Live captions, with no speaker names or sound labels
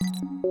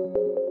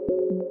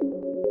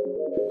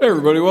Hey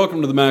everybody,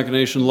 welcome to the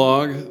Machination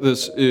Log.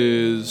 This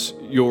is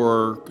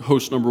your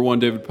host number one,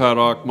 David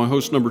Paddock. My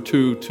host number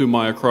two to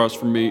my across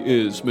from me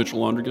is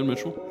Mitchell Undergan.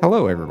 Mitchell.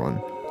 Hello,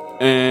 everyone.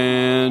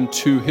 And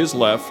to his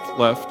left.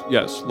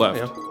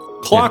 Yeah.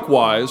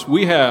 Clockwise,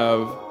 we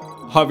have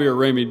Javier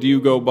Ramey. Do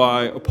you go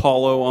by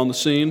Apollo on the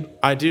scene?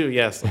 I do,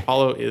 yes.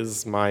 Apollo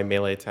is my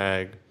melee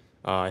tag.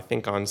 I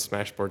think on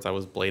Smashboards I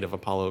was Blade of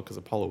Apollo because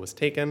Apollo was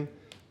taken,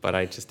 but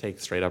I just take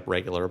straight up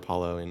regular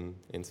Apollo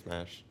in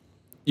Smash.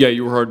 Yeah,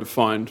 you were hard to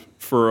find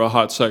for a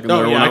hot second Oh,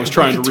 there yeah, when I was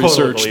trying to totally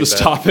research believe this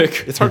that.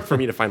 topic. It's hard for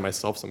me to find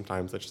myself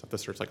sometimes. I just have to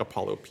search like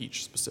Apollo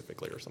Peach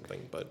specifically or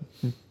something. But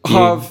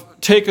Hav,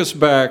 take us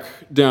back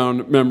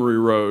down memory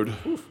road.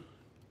 it's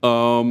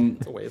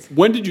a ways.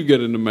 When did you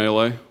get into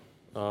Melee?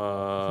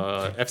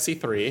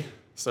 FC3.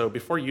 So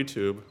before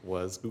YouTube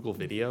was Google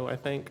Video, I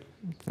think.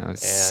 That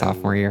was And-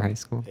 sophomore year of high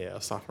school. Yeah,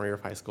 sophomore year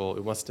of high school.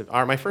 It must have.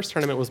 My first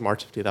tournament was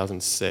March of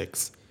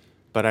 2006,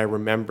 but I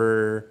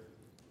remember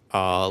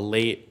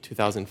late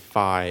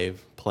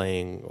 2005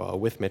 playing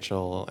with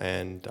Mitchell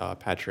and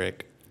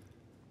Patrick,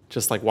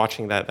 just like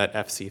watching that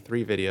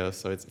FC3 video.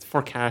 So it's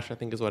for cash, I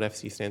think is what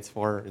FC stands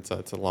for. It's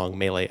a long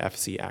Melee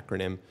FC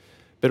acronym,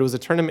 but it was a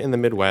tournament in the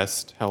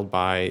Midwest held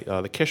by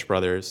the Kish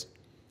brothers,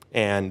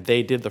 and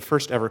they did the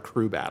first ever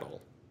crew battle,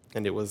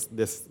 and it was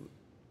this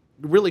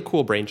really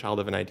cool brainchild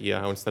of an idea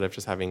how instead of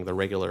just having the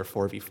regular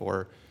 4v4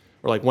 or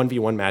like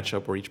 1v1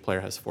 matchup where each player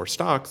has 4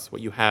 stocks,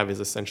 what you have is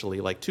essentially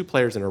like 2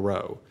 players in a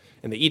row,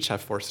 and they each have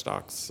 4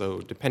 stocks. So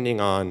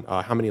depending on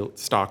how many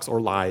stocks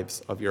or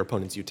lives of your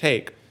opponents you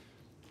take,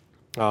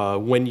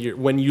 when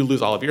you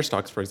lose all of your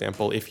stocks, for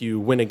example, if you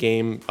win a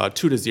game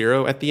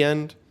 2-0 at the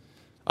end,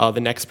 the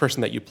next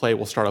person that you play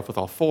will start off with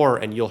all 4,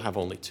 and you'll have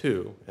only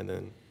 2, and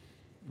then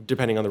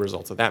depending on the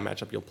results of that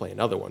matchup, you'll play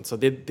another one. So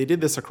they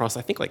did this across,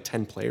 I think, like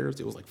 10 players.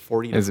 It was like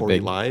 40 to 40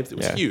 lives. It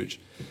was huge.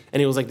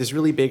 And it was like this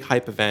really big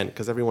hype event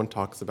because everyone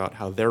talks about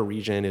how their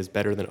region is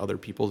better than other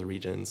people's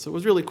regions. So it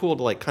was really cool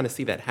to like kind of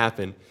see that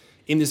happen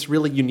in this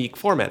really unique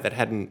format that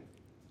hadn't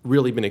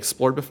really been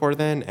explored before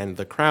then. And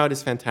the crowd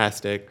is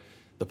fantastic.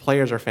 The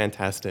players are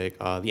fantastic.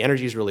 The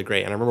energy is really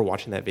great. And I remember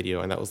watching that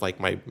video, and that was like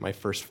my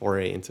first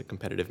foray into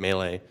competitive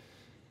Melee.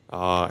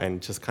 And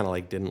just kind of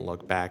like didn't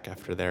look back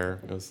after there.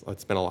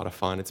 It's been a lot of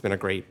fun. It's been a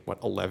great,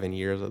 11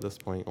 years at this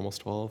point, almost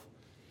 12.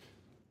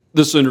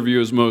 This interview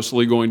is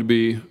mostly going to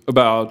be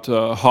about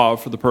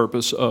Hav for the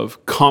purpose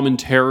of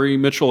commentary.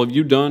 Mitchell, have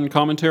you done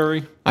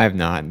commentary? I have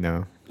not,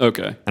 no.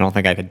 Okay. I don't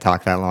think I could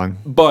talk that long.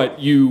 But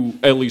you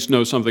at least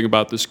know something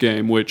about this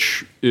game,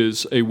 which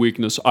is a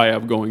weakness I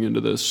have going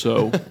into this.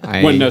 So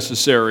when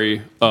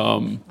necessary,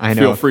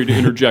 feel free to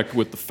interject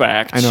with the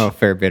facts. I know a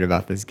fair bit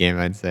about this game,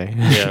 I'd say.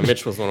 Yeah,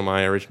 Mitch was one of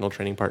my original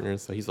training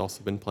partners, so he's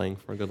also been playing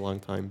for a good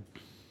long time.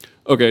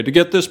 Okay, to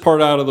get this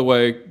part out of the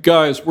way,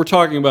 guys, we're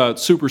talking about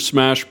Super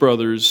Smash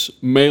Bros.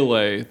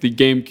 Melee, the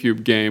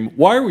GameCube game.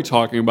 Why are we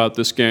talking about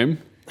this game?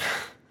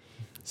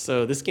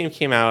 So this game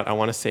came out, I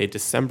want to say,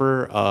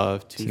 December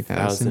of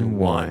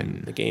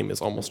 2001. The game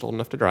is almost old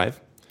enough to drive.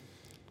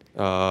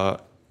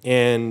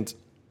 And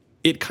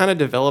it kind of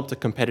developed a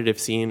competitive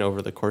scene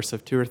over the course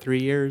of 2 or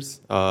 3 years.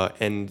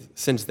 And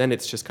since then,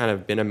 it's just kind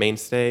of been a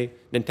mainstay.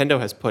 Nintendo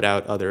has put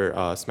out other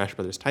Smash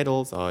Brothers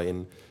titles.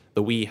 In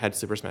the Wii had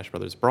Super Smash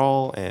Bros.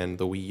 Brawl, and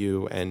the Wii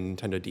U and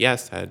Nintendo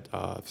DS had...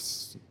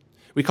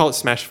 we call it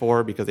Smash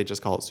 4 because they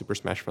just call it Super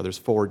Smash Bros.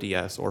 4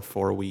 DS or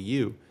 4 Wii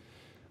U.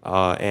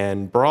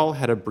 And Brawl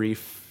had a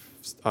brief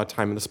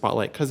time in the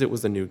spotlight because it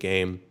was a new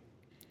game,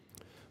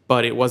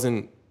 but it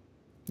wasn't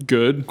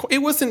good. It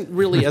wasn't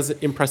really as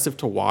impressive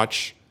to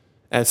watch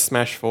as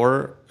Smash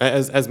 4,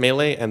 as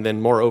Melee, and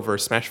then moreover,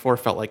 Smash 4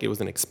 felt like it was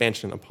an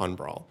expansion upon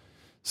Brawl.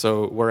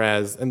 So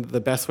whereas, and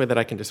the best way that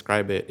I can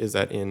describe it is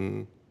that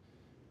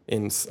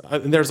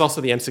there's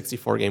also the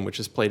N64 game, which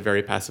is played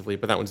very passively,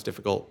 but that one's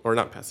difficult, or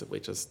not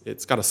passively, just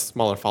it's got a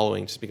smaller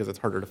following just because it's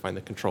harder to find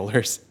the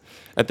controllers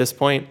at this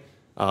point.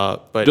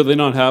 But do they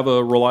not have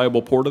a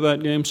reliable port of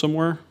that game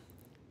somewhere?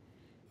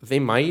 They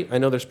might. I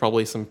know there's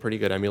probably some pretty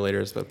good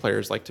emulators, but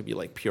players like to be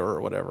like pure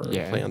or whatever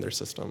and play on their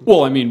system.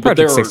 Well, I mean, but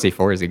Project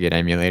 64 is a good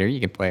emulator. You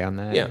can play on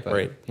that. Yeah,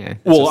 right. Yeah.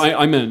 Well,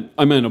 I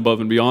meant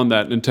above and beyond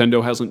that.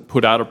 Nintendo hasn't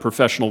put out a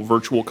professional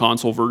virtual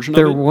console version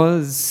There of it.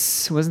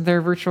 wasn't there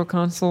a virtual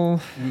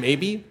console?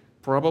 Maybe,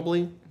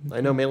 probably.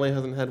 I know Melee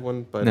hasn't had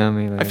one, but No,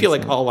 Melee I feel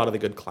like hasn't. a lot of the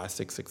good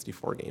classic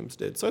 64 games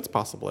did, so it's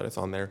possible that it's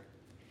on there.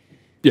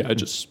 Yeah,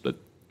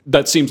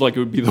 that seems like it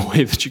would be the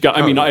way that you got.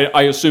 I mean,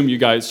 I assume you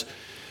guys,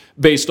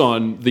 based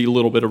on the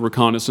little bit of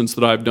reconnaissance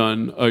that I've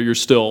done, you're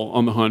still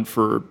on the hunt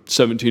for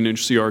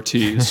 17-inch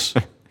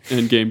CRTs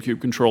and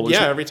GameCube controllers.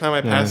 Yeah, every time I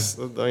pass,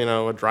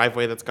 a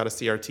driveway that's got a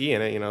CRT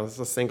in it, it's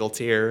a single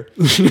tier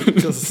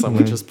because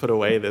someone just put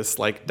away this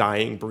like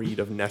dying breed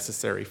of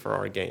necessary for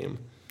our game.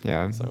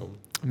 Yeah. So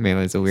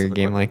Melee's a weird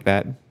game like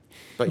that.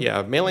 But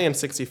yeah, Melee and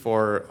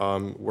 64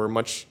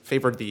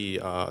 favored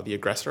the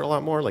aggressor a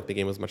lot more. Like the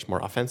game was much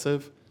more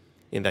offensive,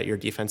 in that your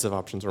defensive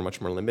options were much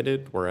more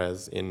limited,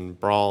 whereas in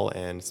Brawl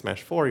and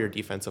Smash 4, your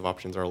defensive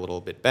options are a little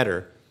bit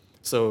better.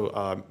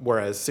 So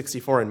whereas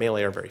 64 and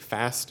Melee are very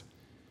fast,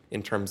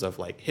 in terms of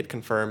like hit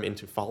confirm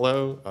into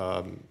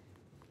follow.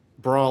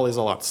 Brawl is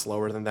a lot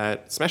slower than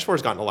that. Smash 4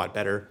 has gotten a lot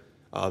better.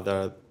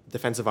 The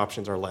defensive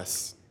options are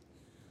less,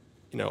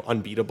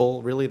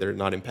 unbeatable, really. They're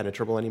not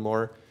impenetrable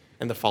anymore.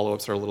 And the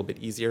follow-ups are a little bit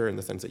easier in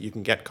the sense that you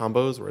can get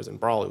combos, whereas in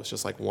Brawl, it was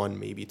just like 1,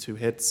 maybe 2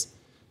 hits.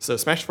 So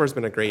Smash 4 has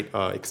been a great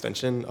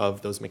extension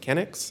of those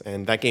mechanics,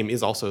 and that game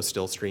is also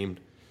still streamed.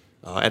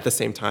 At the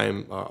same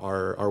time,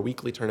 our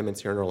weekly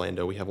tournaments here in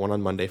Orlando, we have one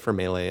on Monday for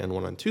Melee and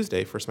one on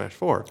Tuesday for Smash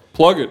 4.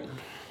 Plug it.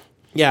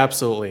 Yeah,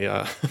 absolutely.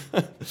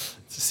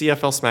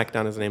 CFL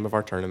SmackDown is the name of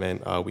our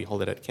tournament. We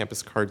hold it at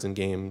Campus Cards and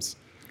Games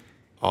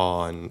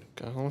on,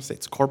 I don't want to say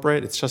it's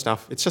corporate. It's just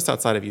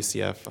outside of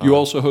UCF. You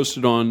also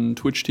hosted on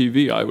Twitch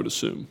TV, I would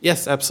assume.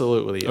 Yes,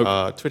 absolutely.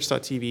 Okay.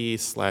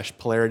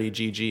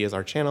 Twitch.tv/PolarityGG is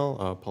our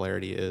channel.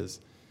 Polarity is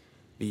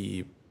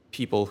the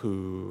people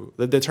who,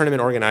 the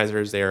tournament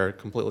organizers. They are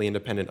completely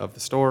independent of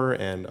the store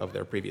and of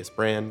their previous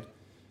brand.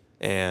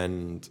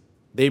 And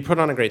they put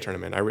on a great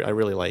tournament. I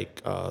really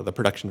like the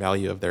production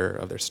value of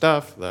their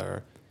stuff.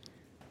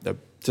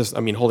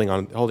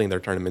 Holding their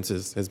tournaments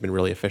has been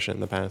really efficient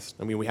in the past.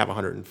 I mean, we have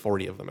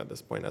 140 of them at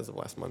this point as of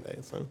last Monday.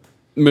 So,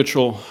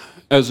 Mitchell,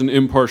 as an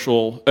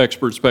impartial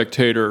expert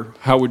spectator,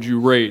 how would you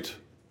rate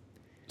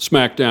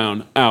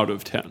SmackDown out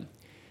of 10?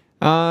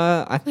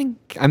 I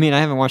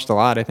haven't watched a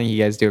lot. I think you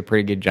guys do a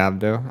pretty good job,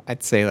 though.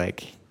 I'd say I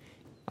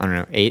don't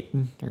know, 8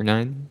 or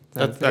 9.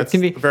 That's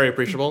very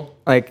appreciable.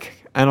 I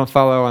don't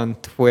follow on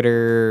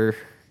Twitter.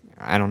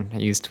 I don't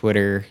use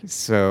Twitter,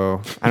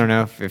 so I don't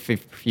know if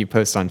you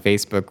post on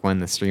Facebook when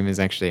the stream is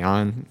actually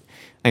on.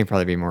 I can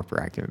probably be more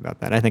proactive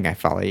about that. I think I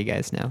follow you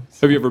guys now.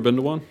 So. Have you ever been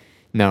to one?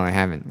 No, I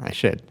haven't. I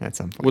should at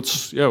some point.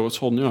 What's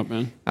holding you up,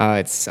 man?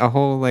 It's a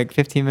whole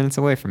 15 minutes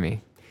away from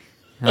me.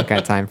 I don't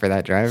got time for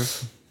that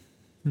drive.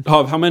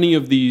 How many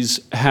of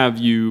these have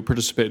you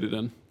participated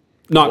in?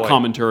 Not Boy.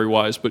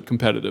 Commentary-wise, but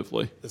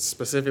competitively.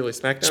 Specifically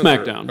SmackDown?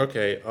 SmackDown.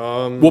 Okay.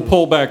 We'll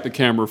pull back the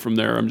camera from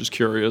there. I'm just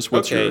curious.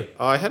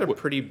 I had a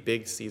pretty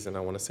big season, I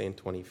want to say, in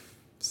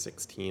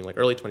 2016.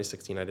 Early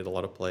 2016, I did a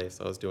lot of play,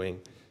 so I was doing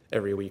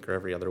every week or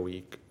every other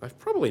week. I've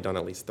probably done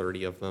at least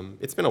 30 of them.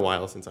 It's been a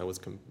while since I was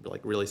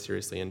really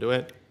seriously into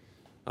it.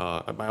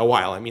 By a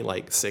while, I mean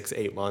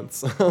 6-8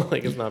 months.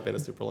 It's not been a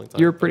super long time.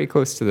 You're pretty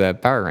close to the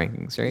power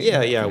rankings, right?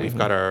 Yeah. We've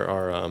got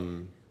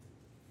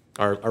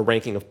our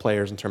ranking of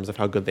players in terms of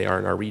how good they are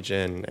in our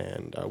region,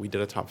 and we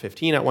did a top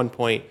 15 at one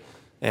point,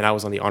 and I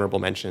was on the honorable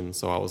mention,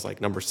 so I was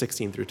number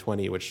 16 through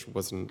 20, which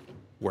wasn't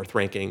worth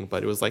ranking,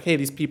 but it was hey,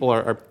 these people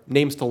are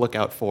names to look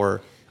out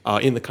for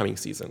in the coming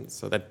season.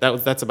 So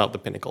that's about the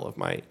pinnacle of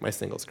my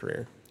singles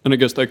career. And I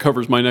guess that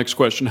covers my next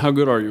question. How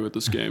good are you at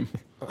this game?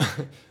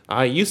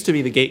 I used to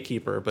be the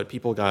gatekeeper, but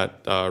people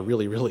got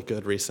really, really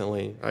good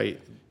recently.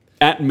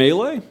 At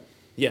Melee?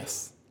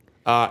 Yes.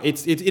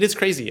 It is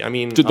crazy. I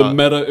mean, did the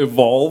meta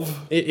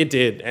evolve? It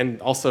did, and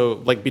also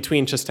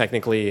between just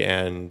technically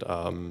and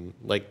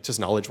just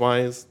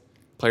knowledge-wise,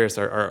 players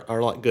are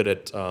a lot good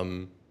at. Are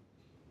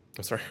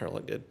a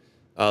lot good.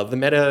 The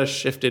meta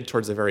shifted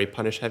towards a very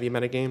punish-heavy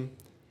metagame,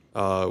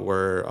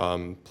 where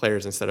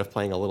players, instead of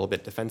playing a little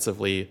bit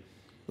defensively,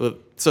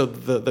 so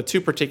the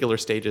two particular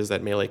stages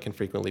that Melee can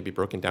frequently be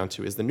broken down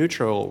to is the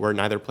neutral, where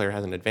neither player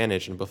has an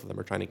advantage and both of them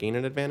are trying to gain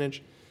an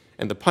advantage,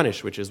 and the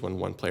punish, which is when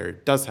one player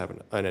does have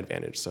an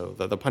advantage. So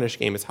the punish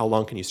game is how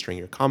long can you string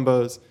your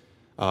combos,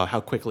 how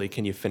quickly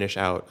can you finish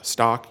out a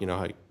stock,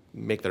 how you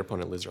make their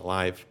opponent lose their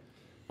life,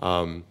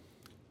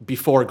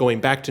 before going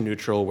back to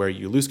neutral, where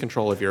you lose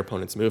control of your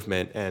opponent's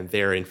movement and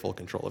they're in full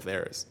control of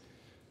theirs.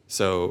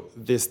 So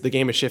the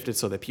game has shifted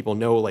so that people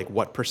know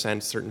what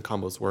percent certain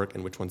combos work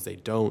and which ones they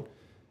don't,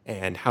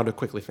 and how to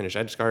quickly finish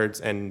edge guards.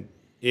 And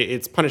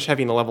it's punish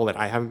heavy in a level that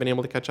I haven't been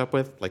able to catch up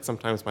with.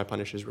 Sometimes my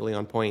punish is really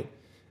on point,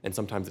 and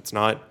sometimes it's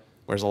not.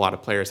 Whereas a lot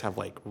of players have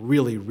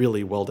really,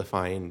 really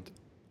well-defined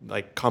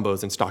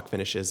combos and stock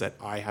finishes that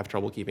I have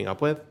trouble keeping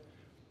up with.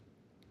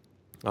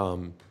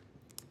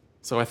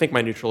 So I think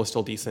my neutral is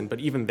still decent,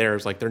 but even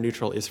theirs, their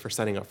neutral is for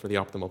setting up for the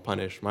optimal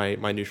punish.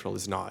 My neutral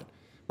is not.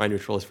 My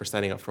neutral is for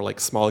setting up for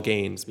small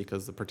gains,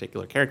 because the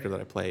particular character that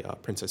I play,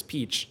 Princess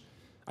Peach,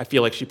 I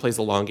feel like she plays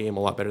the long game a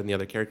lot better than the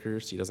other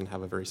characters. She doesn't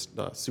have a very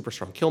super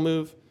strong kill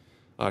move.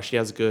 She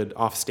has good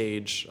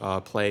offstage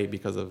play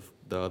because of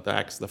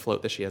the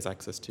float that she has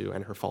access to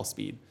and her fall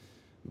speed.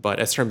 But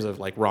as terms of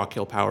raw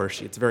kill power,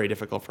 it's very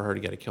difficult for her to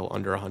get a kill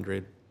under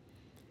 100.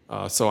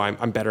 So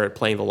I'm better at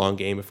playing the long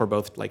game. If we're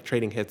both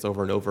trading hits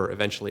over and over,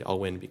 eventually I'll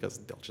win because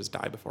they'll just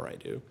die before I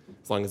do,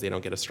 as long as they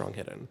don't get a strong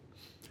hit in.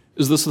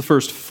 Is this the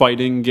first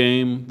fighting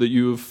game that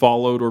you have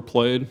followed or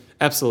played?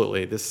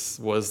 Absolutely. This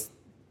was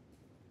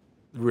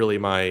really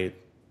my...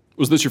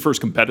 Was this your first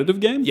competitive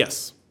game?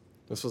 Yes.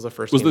 This was the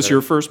first Was this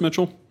your first,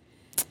 Mitchell?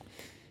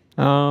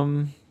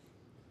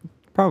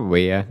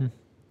 Probably, yeah.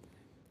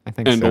 I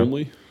think and so.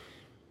 Only?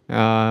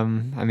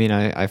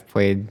 I've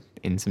played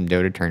in some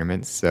Dota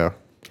tournaments, so...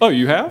 Oh,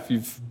 you have?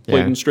 You've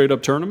played in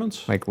straight-up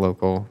tournaments?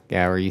 Local,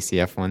 or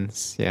UCF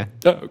ones, yeah.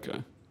 Oh,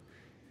 okay.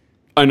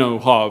 I know,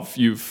 Hav,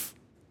 you've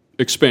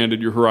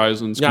expanded your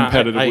horizons,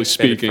 competitively I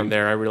speaking. From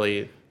there, I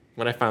really...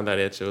 when I found that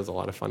itch, it was a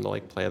lot of fun to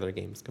like play other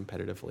games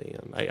competitively,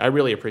 and I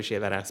really appreciate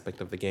that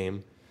aspect of the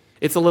game.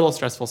 It's a little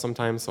stressful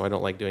sometimes, so I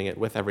don't like doing it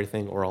with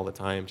everything or all the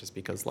time, just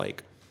because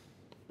like,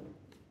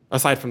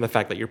 aside from the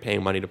fact that you're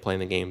paying money to play in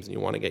the games and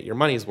you want to get your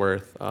money's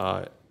worth,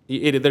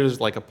 there's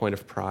like a point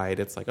of pride.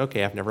 It's like,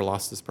 okay, I've never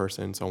lost this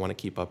person, so I want to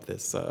keep up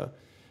this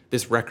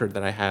record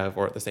that I have.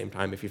 Or at the same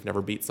time, if you've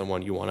never beat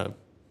someone, you want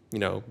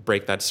to,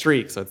 break that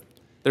streak. So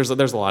there's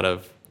a lot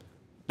of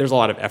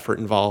effort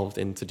involved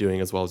into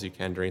doing as well as you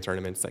can during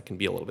tournaments that can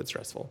be a little bit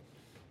stressful.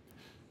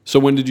 So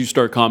when did you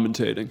start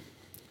commentating?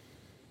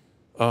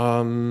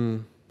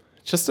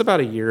 Just about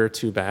a year or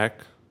two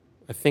back.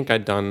 I think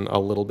I'd done a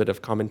little bit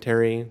of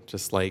commentary,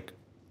 just like,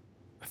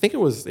 I think it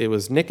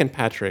was Nick and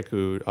Patrick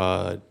who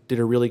did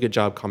a really good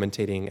job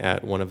commentating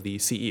at one of the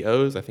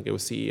CEOs. I think it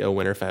was CEO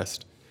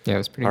Winterfest. Yeah, it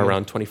was pretty good.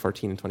 Around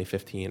 2014 and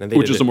 2015. And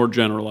Which is a more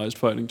generalized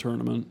fighting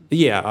tournament.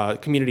 Yeah,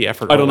 community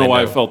effort. I don't know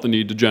why I felt the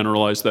need to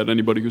generalize that.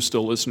 Anybody who's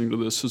still listening to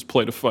this has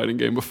played a fighting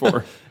game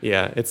before.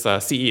 Yeah, it's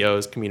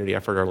CEO's Community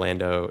Effort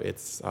Orlando.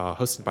 It's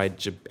hosted by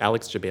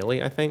Alex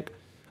Jabali, I think.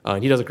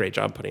 And he does a great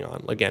job putting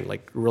on, again,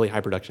 like really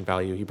high production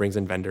value. He brings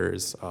in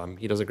vendors.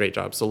 He does a great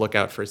job. So look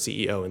out for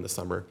CEO in the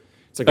summer.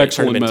 It's a great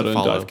Excellent tournament meta to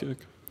follow. and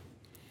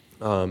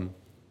dive kick.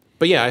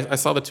 But yeah, I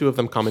saw the two of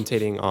them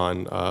commentating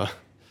on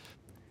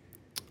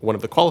one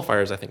of the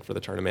qualifiers, I think, for the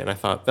tournament. And I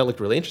thought that looked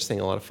really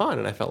interesting, a lot of fun.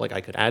 And I felt like I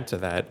could add to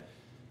that.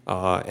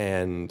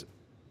 And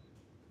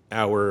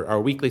our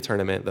weekly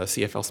tournament, the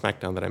CFL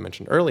SmackDown that I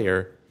mentioned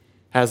earlier,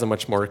 has a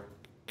much more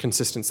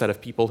consistent set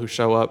of people who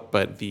show up.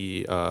 But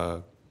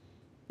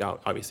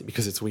obviously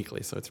because it's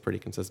weekly, so it's pretty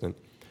consistent.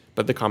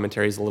 But the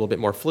commentary is a little bit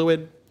more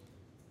fluid.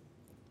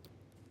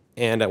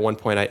 And at one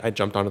point, I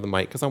jumped onto the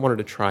mic because I wanted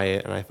to try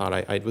it, and I thought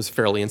I was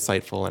fairly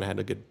insightful, and I had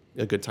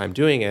a good time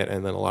doing it.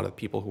 And then a lot of the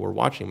people who were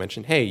watching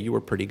mentioned, "Hey, you were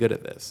pretty good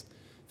at this.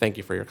 Thank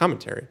you for your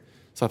commentary."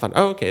 So I thought,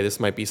 oh, okay, this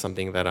might be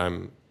something that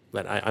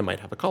I might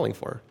have a calling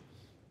for.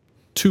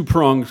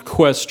 Two-pronged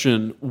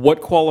question.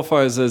 What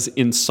qualifies as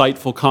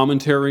insightful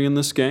commentary in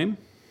this game?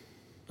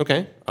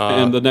 Okay.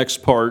 And the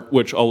next part,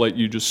 which I'll let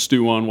you just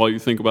stew on while you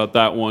think about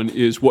that one,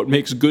 is what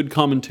makes good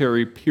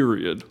commentary,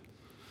 period.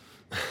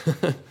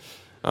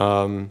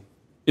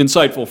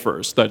 Insightful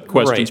first. That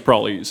question's Right.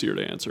 probably easier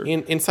to answer.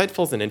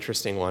 Insightful is an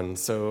interesting one.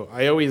 So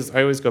I always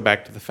go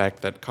back to the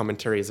fact that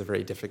commentary is a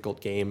very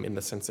difficult game in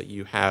the sense that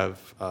you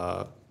have,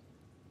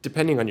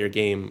 depending on your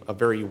game, a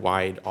very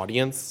wide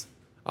audience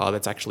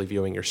that's actually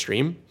viewing your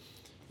stream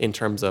in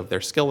terms of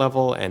their skill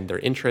level and their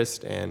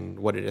interest and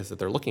what it is that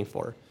they're looking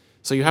for.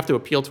 So you have to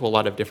appeal to a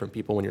lot of different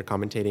people when you're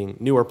commentating.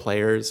 Newer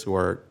players who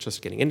are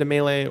just getting into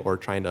Melee or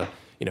trying to,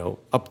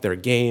 up their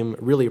game,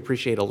 really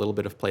appreciate a little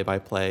bit of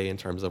play-by-play in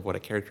terms of what a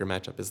character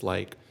matchup is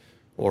like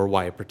or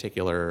why a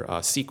particular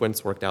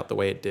sequence worked out the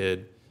way it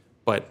did.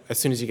 But as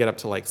soon as you get up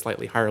to like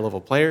slightly higher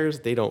level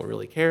players, they don't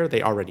really care.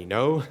 They already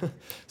know.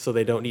 So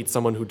they don't need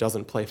someone who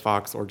doesn't play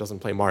Fox or doesn't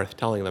play Marth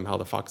telling them how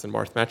the Fox and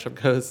Marth matchup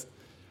goes.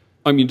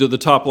 I mean, do the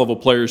top-level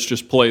players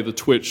just play the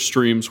Twitch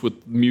streams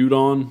with mute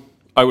on?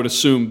 I would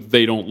assume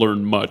they don't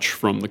learn much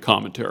from the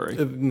commentary.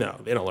 No,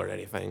 they don't learn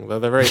anything. The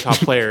very top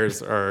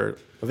players a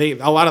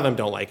lot of them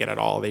don't like it at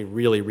all. They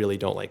really, really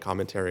don't like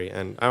commentary.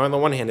 And on the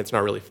one hand, it's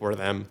not really for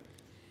them.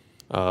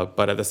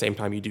 But at the same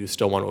time, you do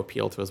still want to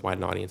appeal to as wide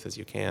an audience as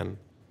you can.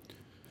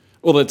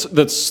 Well,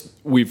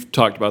 we've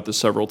talked about this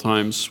several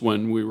times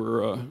when we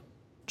were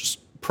just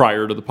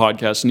prior to the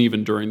podcast, and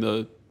even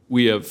during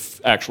we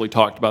have actually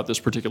talked about this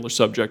particular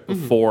subject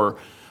before.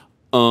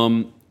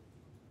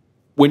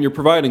 When you're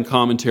providing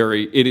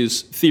commentary, it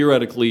is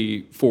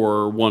theoretically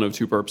for one of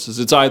two purposes.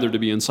 It's either to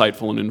be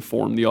insightful and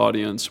inform the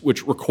audience,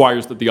 which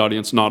requires that the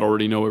audience not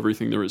already know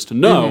everything there is to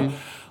know.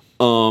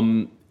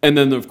 And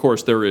then, of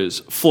course, there is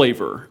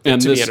flavor. And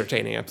to be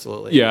entertaining,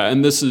 absolutely. Yeah,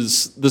 and this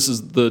is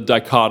the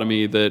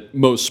dichotomy that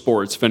most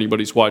sports, if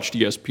anybody's watched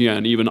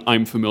ESPN, even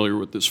I'm familiar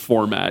with this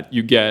format.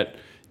 You get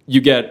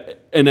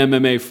an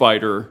MMA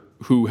fighter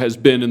who has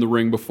been in the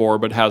ring before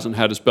but hasn't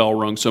had his bell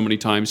rung so many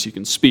times he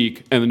can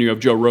speak, and then you have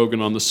Joe Rogan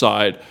on the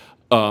side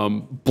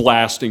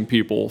blasting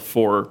people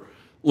for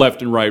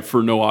left and right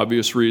for no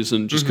obvious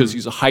reason, just because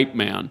he's a hype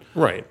man.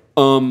 Right.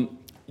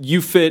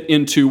 You fit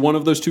into one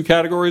of those two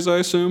categories, I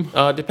assume?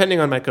 Depending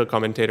on my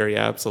co-commentator,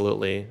 yeah,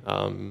 absolutely.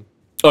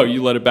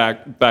 You let it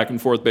back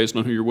and forth based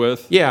on who you're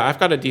with? Yeah, I've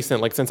got a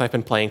decent, since I've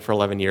been playing for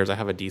 11 years, I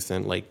have a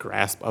decent,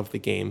 grasp of the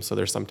game. So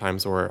there's some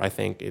times where I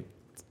think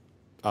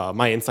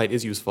my insight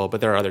is useful, but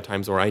there are other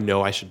times where I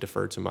know I should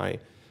defer to my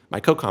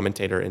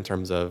co-commentator in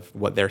terms of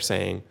what they're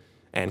saying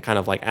and kind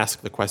of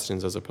ask the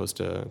questions as opposed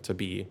to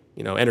be,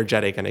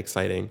 energetic and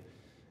exciting.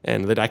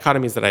 And the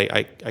dichotomies that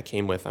I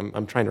came with,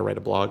 I'm trying to write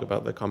a blog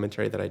about the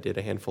commentary that I did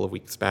a handful of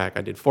weeks back.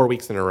 I did 4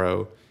 weeks in a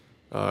row.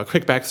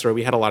 Quick backstory,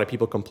 we had a lot of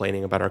people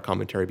complaining about our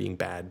commentary being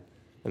bad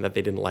and that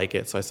they didn't like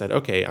it. So I said,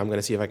 okay, I'm going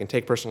to see if I can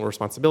take personal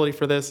responsibility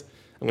for this.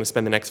 I'm going to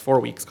spend the next 4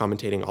 weeks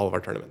commentating all of our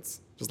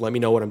tournaments. Just let me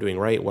know what I'm doing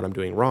right, what I'm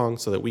doing wrong,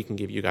 so that we can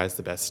give you guys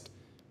the best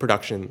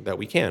production that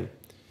we can.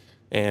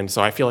 And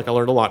so I feel like I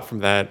learned a lot from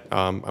that.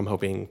 I'm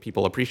hoping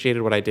people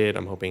appreciated what I did.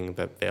 I'm hoping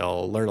that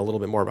they'll learn a little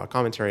bit more about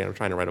commentary, and I'm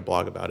trying to write a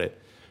blog about it.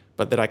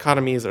 But the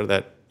dichotomies are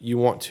that you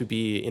want to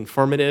be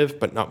informative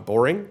but not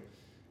boring.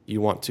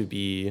 You want to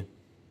be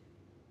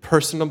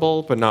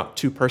personable but not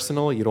too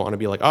personal. You don't want to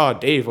be like, oh,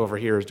 Dave over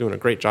here is doing a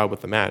great job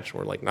with the match,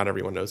 or like not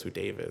everyone knows who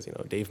Dave is.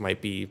 Dave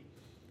might be,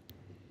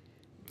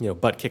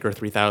 Butt Kicker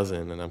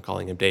 3000, and I'm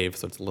calling him Dave,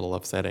 so it's a little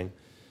upsetting.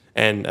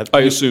 And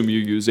I assume you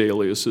use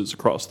aliases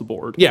across the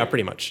board. yeah,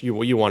 pretty much. You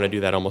want to do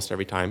that almost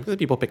every time because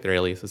people pick their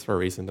aliases for a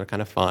reason. They're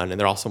kind of fun, and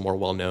they're also more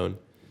well known.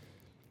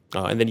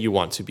 And then you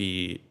want to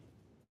be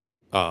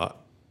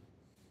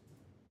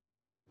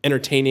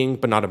entertaining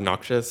but not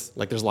obnoxious.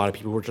 Like there's a lot of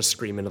people who are just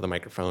screaming into the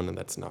microphone, and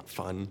that's not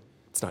fun.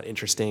 It's not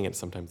interesting, and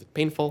sometimes it's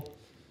painful.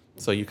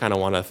 So you kind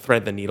of want to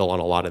thread the needle on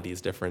a lot of these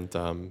different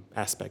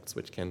aspects,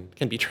 which can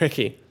be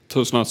tricky.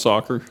 So it's not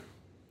soccer?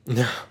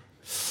 No.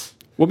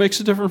 What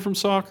makes it different from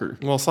soccer?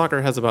 Well,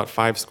 soccer has about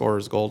 5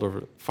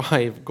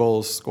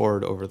 goals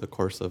scored over the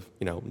course of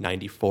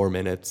 94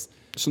 minutes.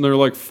 Isn't there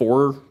like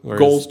 4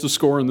 goals to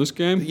score in this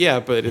game?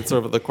 Yeah, but it's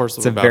over the course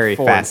of a about very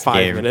 4 fast and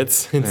 5 game.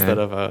 minutes instead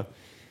of a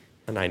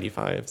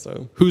 95.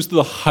 So Who's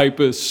the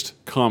hypest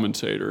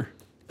commentator?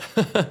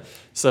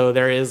 so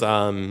there is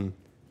I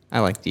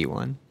like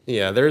D1.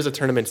 there is a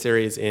tournament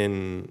series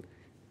in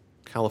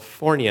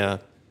California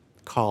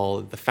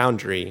called the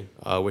Foundry,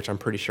 which I'm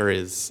pretty sure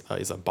is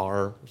a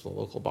bar, it's a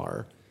local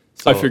bar.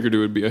 So, I figured it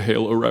would be a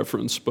Halo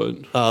reference,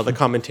 but the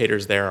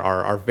commentators there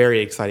are very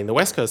exciting. The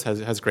West Coast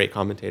has great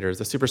commentators.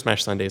 The Super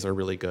Smash Sundays are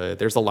really good.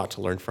 There's a lot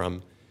to learn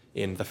from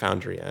in the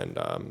Foundry and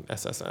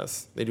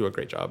SSS. They do a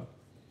great job.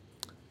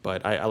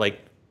 But I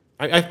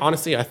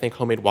honestly, I think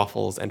Homemade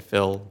Waffles and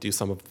Phil do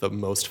some of the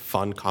most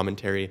fun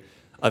commentary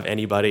of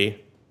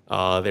anybody.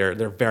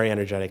 They're very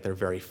energetic. They're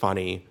very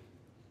funny.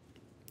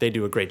 They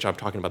do a great job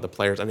talking about the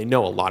players, and they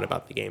know a lot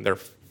about the game. They're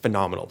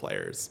phenomenal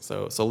players.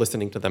 So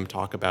listening to them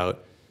talk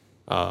about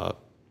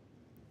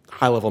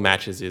high-level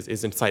matches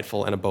is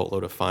insightful and a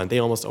boatload of fun. They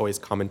almost always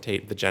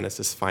commentate the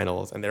Genesis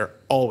finals, and they're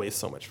always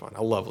so much fun.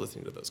 I love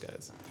listening to those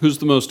guys. who's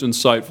the most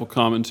insightful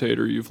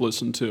commentator you've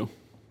listened to?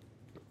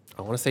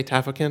 I want to say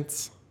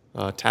Tafokins.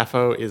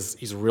 Tafo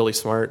he's really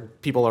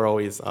smart. People are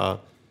always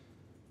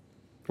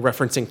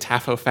referencing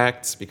Tafo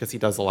facts because he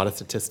does a lot of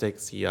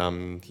statistics.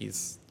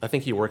 I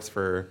think he works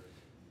for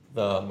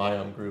the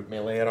Mayom group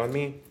Melee It On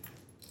Me,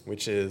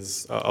 which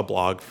is a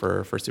blog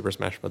for Super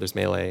Smash Brothers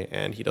Melee,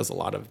 and he does a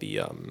lot of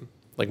the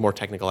more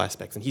technical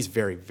aspects. And he's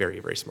very, very,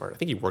 very smart. I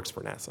think he works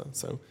for NASA,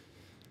 so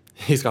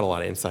he's got a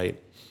lot of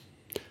insight.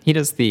 He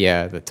does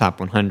the top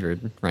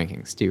 100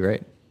 rankings too,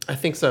 right? I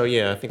think so.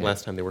 Yeah, I think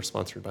last time they were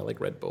sponsored by like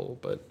Red Bull,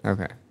 but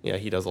Okay. yeah,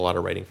 he does a lot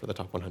of writing for the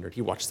top 100.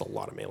 He watches a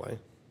lot of Melee.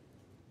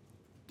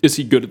 Is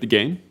he good at the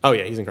game? Oh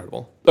yeah, he's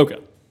incredible. Okay.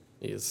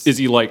 Is Is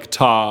he like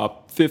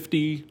top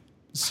 50?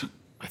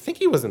 I think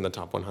he was in the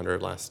top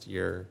 100 last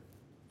year.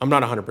 I'm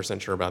not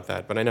 100% sure about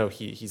that, but I know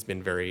he's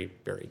been very,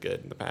 very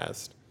good in the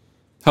past.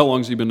 How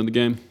long's he been in the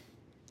game?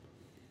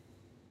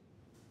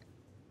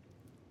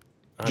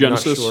 I'm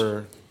Genesis? not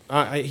sure.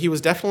 He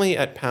was definitely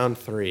at Pound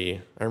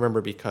 3. I remember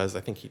because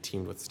I think he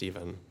teamed with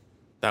Steven.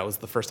 That was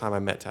the first time I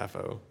met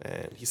Tafo,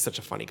 and he's such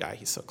a funny guy.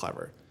 He's so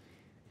clever.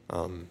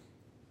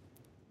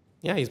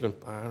 Yeah, he's been...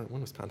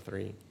 when was Pound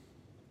 3?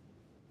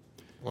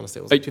 I want to say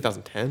it was like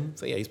 2010.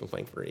 So yeah, he's been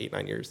playing for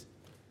 8-9 years.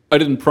 I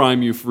didn't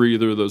prime you for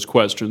either of those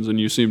questions, and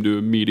you seem to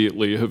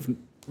immediately have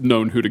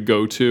known who to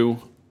go to.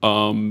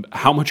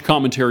 How much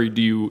commentary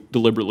do you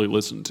deliberately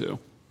listen to?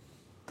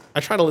 I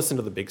try to listen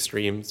to the big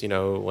streams,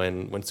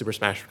 when Super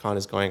Smash Con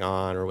is going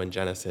on, or when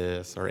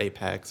Genesis or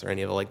Apex or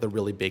any of the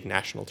really big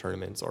national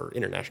tournaments or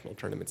international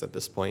tournaments at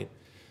this point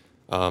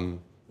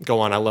go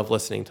on. I love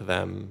listening to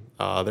them.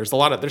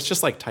 There's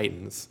just like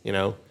titans,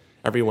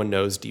 Everyone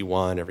knows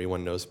D1,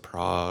 everyone knows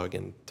Prague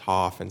and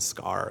Toph and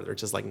Scar. They're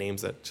just like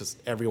names that just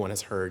everyone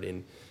has heard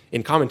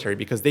in commentary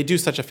because they do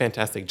such a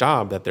fantastic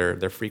job that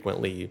they're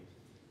frequently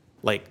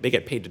they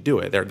get paid to do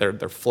it.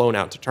 They're flown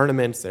out to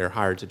tournaments. They're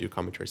hired to do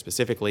commentary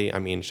specifically. I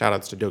mean, shout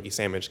outs to Dogi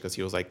Sandwich because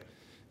he was like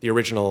the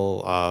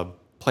original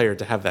player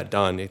to have that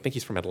done. I think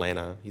he's from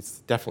Atlanta. He's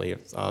definitely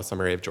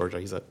some area of Georgia.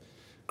 He's a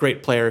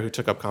great player who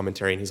took up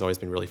commentary, and he's always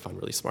been really fun,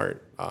 really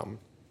smart. I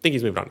think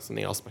he's moved on to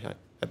something else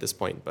at this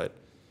point. But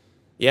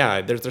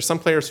yeah, there's some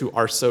players who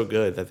are so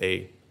good that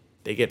they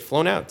get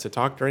flown out to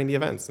talk during the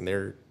events,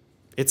 and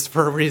it's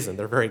for a reason.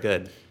 They're very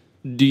good.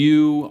 Do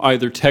you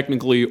either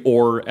technically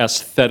or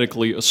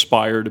aesthetically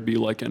aspire to be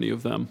like any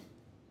of them?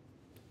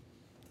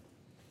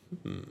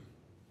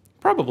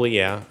 Probably,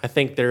 yeah. I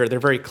think they're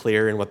very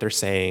clear in what they're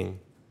saying.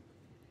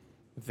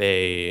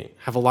 They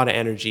have a lot of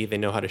energy. They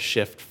know how to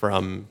shift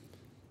from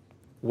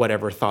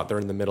whatever thought they're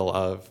in the middle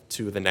of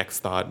to the next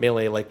thought.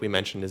 Melee, like we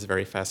mentioned, is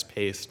very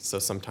fast-paced, so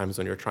sometimes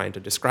when you're trying to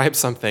describe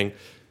something,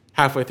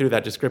 halfway through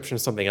that description,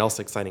 something else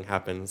exciting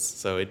happens,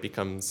 so it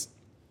becomes...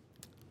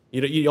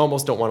 You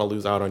almost don't want to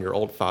lose out on your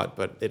old thought,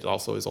 but it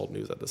also is old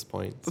news at this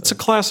point. That's a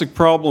classic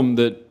problem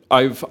that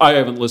I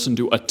haven't listened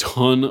to a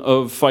ton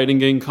of fighting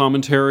game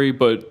commentary,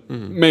 but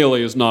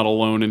Melee is not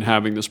alone in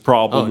having this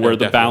problem Oh, no, where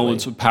the definitely.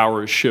 balance of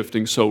power is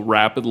shifting so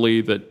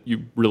rapidly that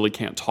you really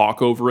can't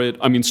talk over it.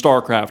 I mean,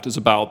 StarCraft is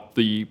about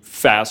the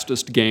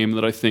fastest game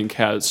that I think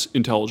has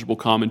intelligible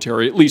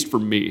commentary, at least for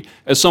me.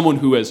 As someone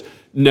who has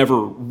never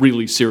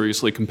really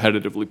seriously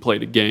competitively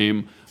played a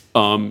game,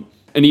 and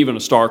even a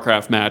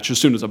StarCraft match, as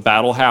soon as a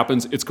battle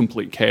happens, it's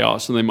complete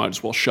chaos, and they might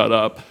as well shut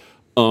up.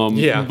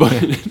 Yeah.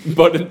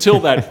 But until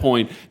that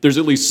point, there's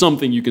at least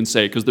something you can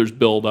say because there's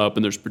build up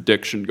and there's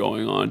prediction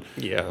going on.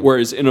 Yeah.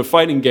 Whereas in a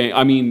fighting game,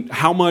 I mean,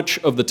 how much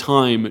of the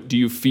time do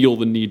you feel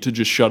the need to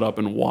just shut up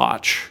and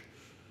watch?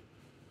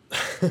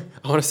 I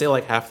want to say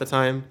like half the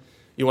time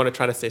you want to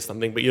try to say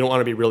something, but you don't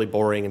want to be really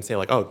boring and say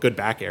like, oh, good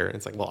back air. And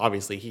it's like, well,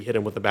 obviously he hit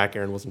him with the back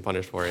air and wasn't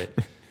punished for it.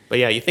 But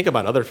yeah, you think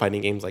about other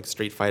fighting games like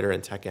Street Fighter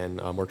and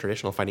Tekken, more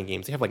traditional fighting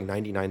games, they have like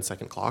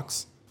 99-second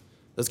clocks.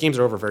 Those games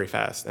are over very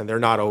fast, and they're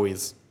not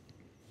always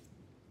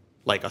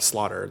like a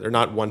slaughter. They're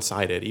not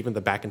one-sided. Even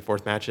the back and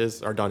forth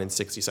matches are done in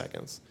 60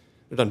 seconds.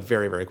 They're done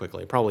very, very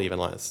quickly, probably even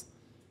less.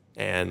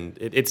 And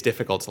it's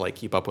difficult to like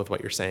keep up with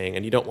what you're saying.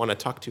 And you don't want to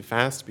talk too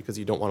fast because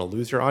you don't want to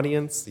lose your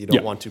audience. You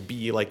don't want to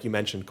be, like you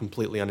mentioned,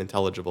 completely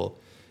unintelligible.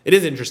 It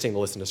is interesting to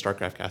listen to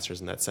StarCraft casters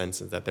in that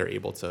sense, is that they're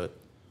able to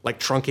like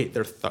truncate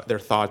their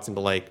thoughts into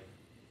like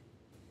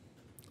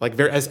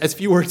as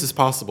few words as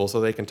possible,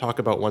 so they can talk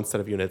about one set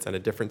of units and a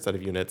different set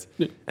of units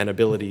and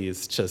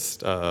abilities.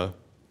 Just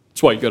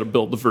That's why you got to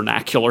build the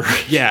vernacular.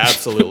 yeah,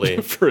 absolutely.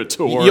 For it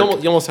to work.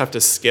 You almost have to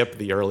skip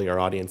the earlier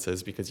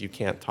audiences because you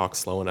can't talk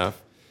slow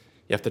enough.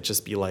 You have to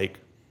just be like,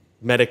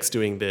 medics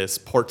doing this,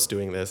 ports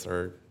doing this,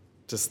 or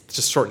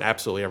just shorten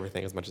absolutely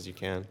everything as much as you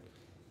can.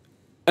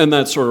 And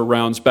that sort of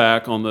rounds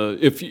back on the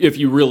if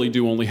you really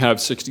do only have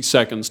 60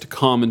 seconds to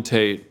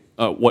commentate,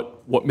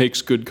 what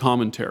makes good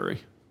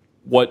commentary?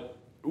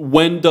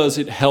 When does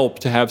it help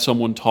to have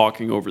someone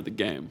talking over the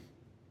game?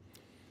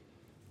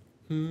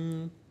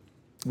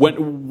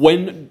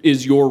 When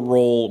is your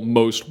role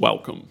most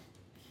welcome?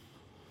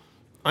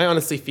 I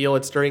honestly feel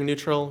it's during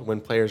neutral when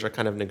players are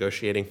kind of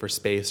negotiating for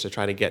space to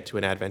try to get to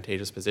an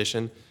advantageous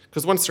position.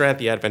 Because once they're at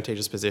the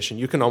advantageous position,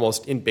 you can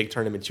almost, in big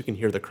tournaments, you can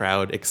hear the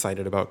crowd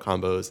excited about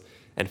combos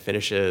and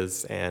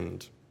finishes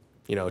and,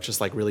 just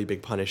like really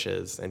big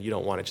punishes. And you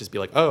don't want to just be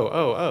like,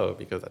 oh,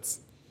 because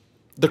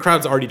the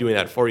crowd's already doing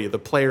that for you. The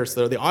players,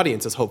 the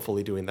audience is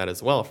hopefully doing that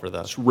as well for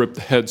the... Just rip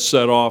the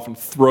headset off and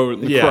throw it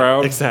in the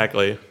crowd.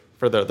 Exactly.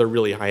 For the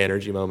really high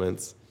energy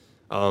moments.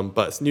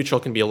 But neutral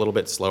can be a little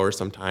bit slower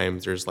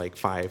sometimes. There's like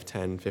 5,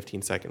 10,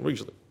 15 seconds,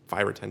 usually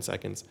 5 or 10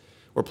 seconds,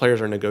 where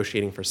players are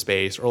negotiating for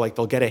space, or like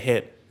they'll get a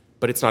hit,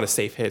 but it's not a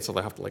safe hit, so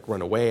they'll have to like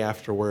run away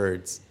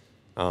afterwards.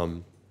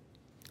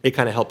 It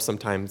kind of helps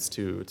sometimes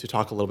to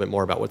talk a little bit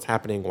more about what's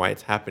happening, why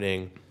it's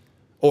happening,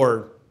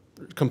 or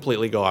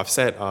completely go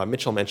offset.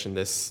 Mitchell mentioned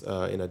this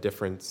in a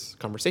different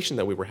conversation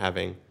that we were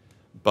having,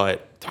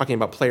 but talking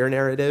about player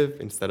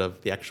narrative instead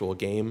of the actual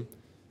game.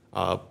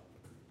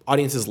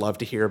 Audiences love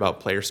to hear about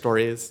player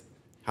stories,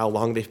 how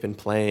long they've been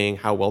playing,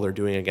 how well they're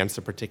doing against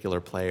a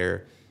particular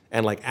player,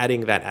 and like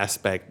adding that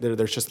aspect,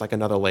 there's just like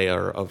another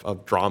layer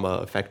of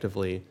drama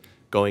effectively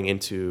going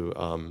into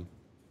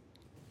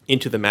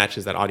the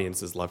matches that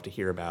audiences love to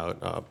hear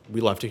about. We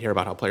love to hear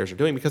about how players are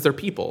doing because they're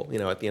people.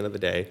 At the end of the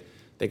day,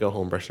 they go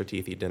home, brush their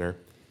teeth, eat dinner.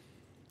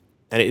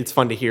 And it's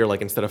fun to hear,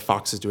 like, instead of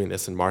Fox is doing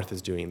this and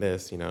Martha's doing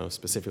this,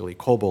 specifically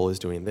Kobol is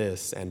doing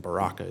this and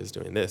Baraka is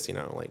doing this,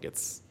 like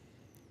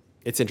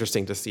it's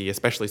interesting to see,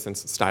 especially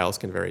since styles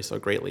can vary so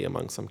greatly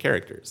among some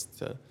characters,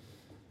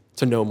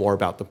 to know more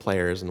about the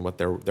players and what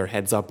their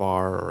heads up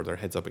are, or their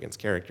heads up against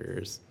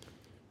characters.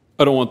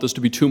 I don't want this to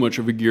be too much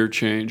of a gear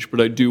change,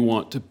 but I do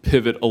want to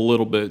pivot a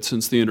little bit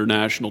since the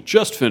International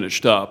just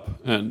finished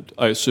up, and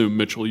I assume,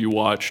 Mitchell, you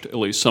watched at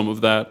least some of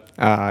that.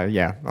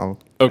 Yeah,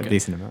 a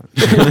decent amount.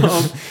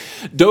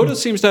 Dota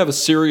seems to have a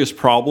serious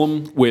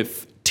problem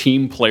with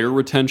team player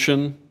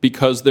retention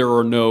because there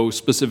are no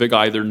specific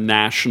either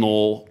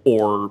national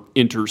or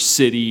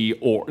intercity,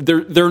 or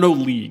there are no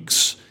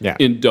leagues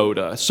in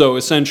Dota. So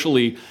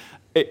essentially,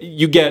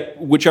 you get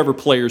whichever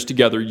players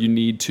together you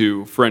need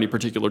to for any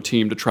particular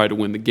team to try to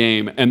win the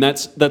game, and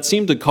that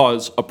seemed to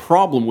cause a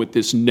problem with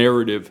this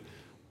narrative,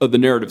 the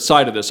narrative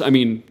side of this. I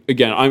mean,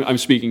 again, I'm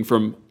speaking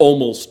from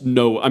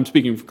I'm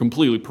speaking from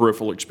completely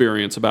peripheral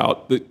experience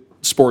about the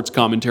sports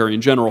commentary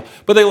in general,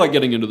 but they like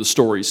getting into the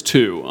stories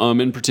too.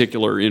 In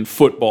particular, in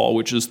football,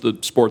 which is the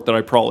sport that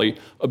I probably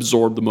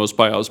absorbed the most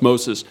by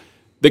osmosis.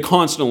 They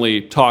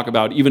constantly talk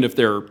about, even if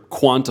they're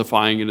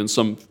quantifying it in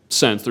some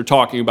sense, they're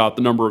talking about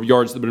the number of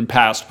yards that have been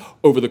passed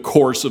over the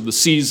course of the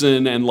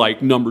season and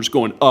like numbers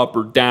going up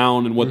or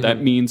down and what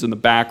that means in the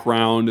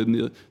background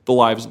and the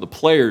lives of the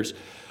players.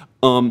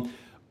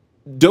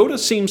 Dota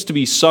seems to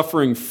be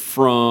suffering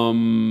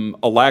from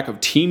a lack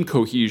of team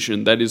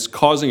cohesion that is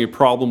causing a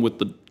problem with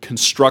the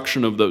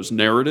construction of those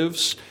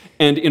narratives.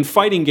 And in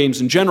fighting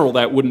games in general,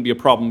 that wouldn't be a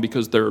problem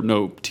because there are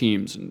no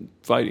teams in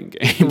fighting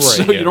games. Right,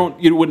 so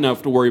you wouldn't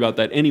have to worry about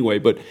that anyway.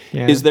 But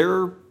is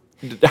there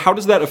How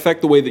does that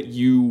affect the way that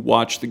you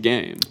watch the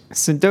game?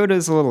 So Dota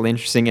is a little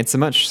interesting. It's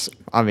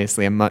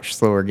obviously a much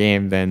slower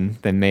game than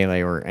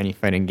Melee or any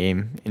fighting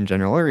game in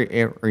general, or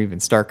even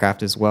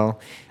StarCraft as well.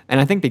 And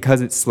I think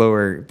because it's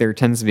slower, there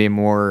tends to be a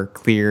more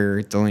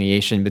clear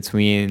delineation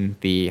between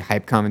the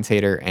hype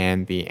commentator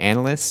and the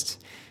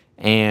analyst.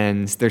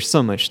 And there's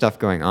so much stuff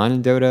going on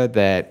in Dota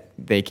that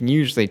they can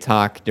usually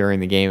talk during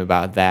the game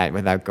about that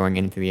without going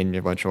into the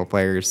individual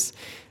players.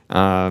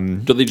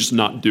 Do they just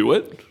not do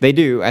it? They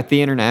do. At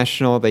the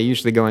International, they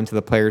usually go into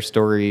the player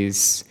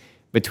stories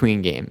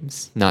between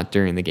games, not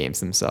during the games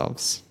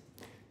themselves.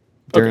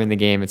 During the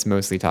game, it's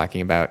mostly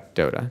talking about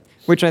Dota,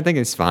 which I think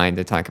is fine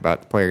to talk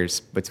about the players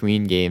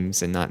between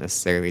games and not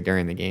necessarily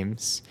during the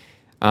games.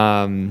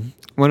 One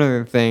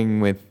other thing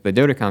with the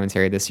Dota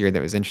commentary this year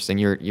that was interesting,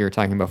 you were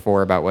talking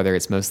before about whether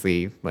it's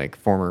mostly like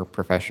former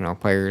professional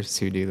players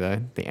who do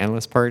the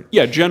analyst part.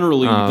 Yeah,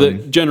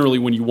 generally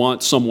when you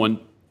want someone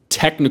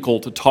technical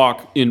to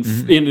talk in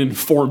an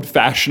informed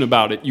fashion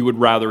about it, you would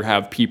rather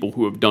have people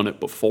who have done it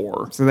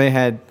before. So they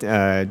had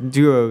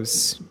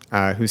duos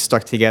who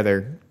stuck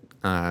together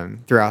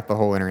throughout the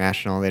whole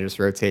International. They just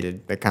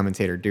rotated the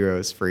commentator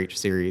duos for each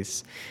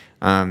series.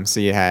 So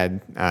you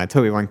had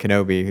Toby-Wan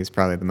Kenobi, who's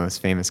probably the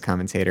most famous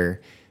commentator,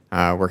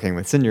 working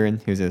with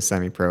Synderen, who's a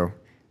semi-pro.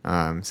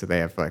 So they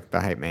have like the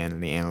hype man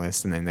and the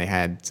analyst, and then they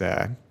had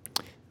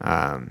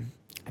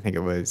I think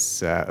it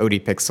was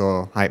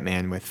ODPixel hype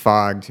man with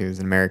Fogged, who's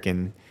an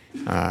American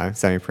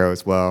semi-pro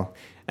as well.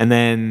 And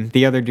then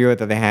the other duo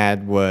that they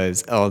had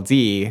was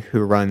LD,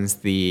 who runs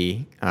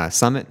the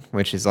Summit,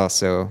 which is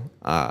also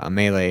a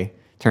Melee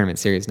tournament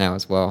series now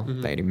as well.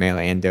 They do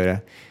Melee and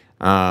Dota.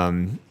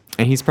 And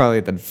he's probably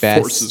the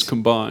best. Forces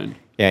combined.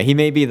 Yeah, he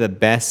may be the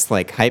best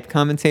like hype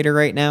commentator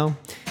right now.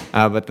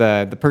 But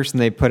the person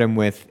they put him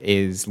with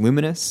is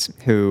Luminous,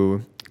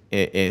 who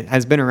it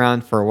has been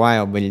around for a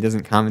while, but he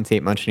doesn't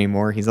commentate much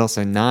anymore. He's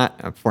also not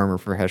a former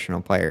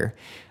professional player.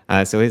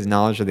 So his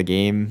knowledge of the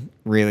game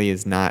really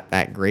is not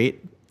that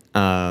great.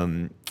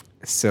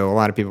 So a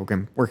lot of people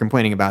were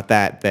complaining about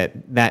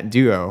that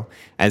duo,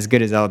 as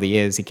good as LD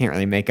is, he can't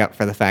really make up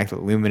for the fact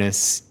that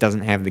Luminous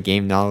doesn't have the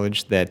game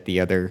knowledge that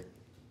the other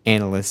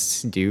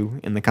analysts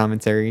do in the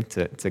commentary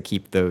to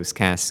keep those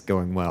casts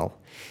going well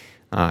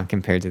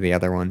compared to the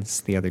other ones,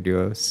 the other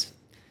duos.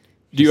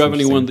 Do you have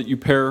anyone that you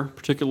pair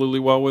particularly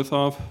well with,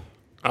 Ov?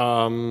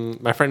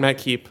 My friend Matt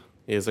Keep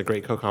is a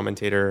great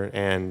co-commentator,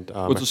 and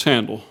What's his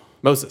handle?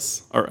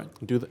 Moses. All right.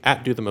 Do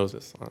the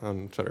Moses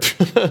on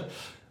Twitter.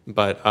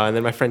 But and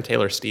then my friend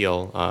Taylor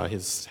Steele,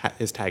 his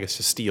tag is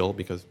just Steele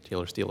because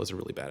Taylor Steele is a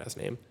really badass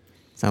name.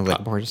 Sounds like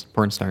a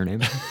porn star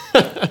name.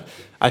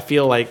 I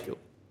feel like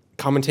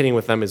commentating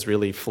with them is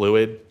really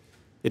fluid.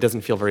 It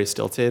doesn't feel very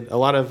stilted. A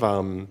lot of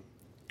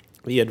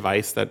the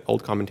advice that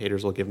old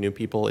commentators will give new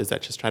people is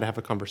that just try to have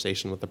a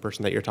conversation with the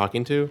person that you're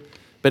talking to.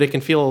 But it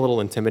can feel a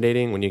little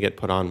intimidating when you get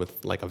put on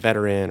with like a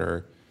veteran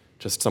or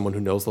just someone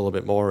who knows a little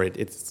bit more.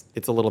 It's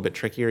a little bit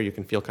trickier. You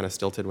can feel kind of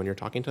stilted when you're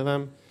talking to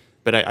them.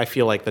 But I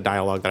feel like the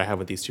dialogue that I have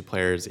with these two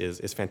players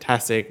is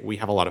fantastic. We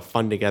have a lot of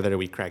fun together.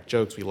 We crack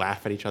jokes. We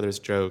laugh at each other's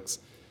jokes.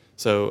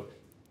 So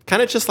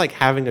kind of just like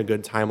having a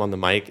good time on the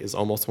mic is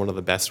almost one of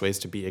the best ways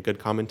to be a good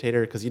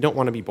commentator because you don't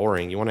want to be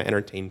boring. You want to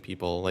entertain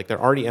people. Like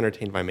they're already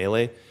entertained by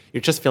Melee.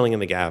 You're just filling in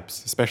the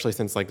gaps, especially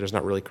since like there's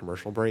not really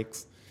commercial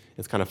breaks.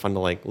 It's kind of fun to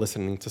like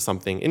listening to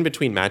something in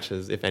between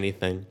matches, if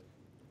anything.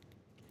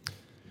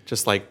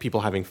 Just like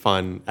people having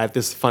fun at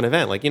this fun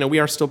event. Like, we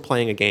are still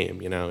playing a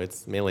game,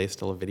 it's Melee is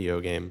still a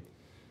video game.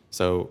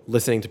 So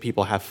listening to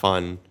people have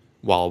fun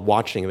while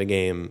watching the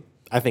game,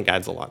 I think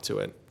adds a lot to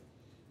it.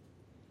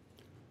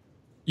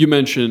 You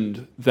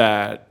mentioned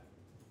that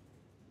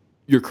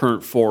your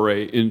current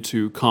foray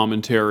into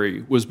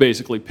commentary was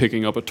basically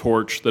picking up a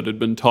torch that had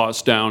been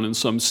tossed down in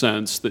some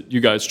sense, that you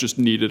guys just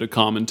needed a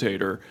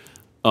commentator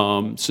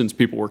since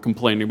people were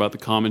complaining about the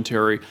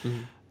commentary.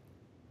 Mm-hmm.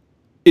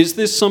 Is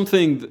this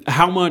something,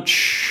 how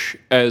much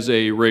as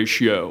a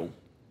ratio,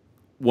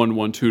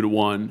 1-1,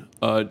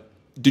 2-1,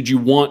 did you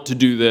want to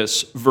do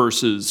this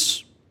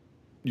versus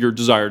your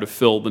desire to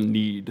fill the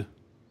need?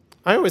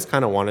 I always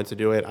kind of wanted to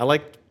do it.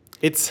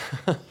 It's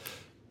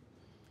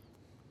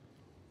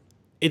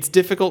it's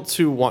difficult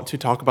to want to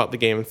talk about the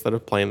game instead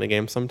of playing the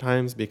game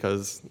sometimes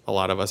because a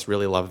lot of us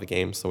really love the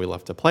game, so we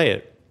love to play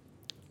it.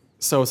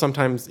 So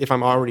sometimes if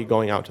I'm already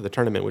going out to the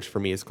tournament, which for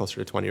me is closer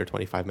to 20 or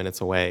 25 minutes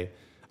away,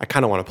 I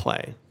kind of want to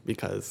play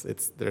because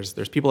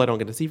there's people I don't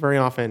get to see very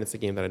often. It's a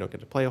game that I don't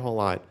get to play a whole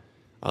lot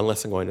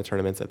unless I'm going to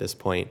tournaments at this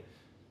point.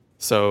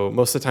 So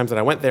most of the times that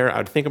I went there, I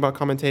would think about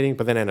commentating,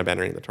 but then end up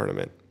entering the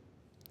tournament.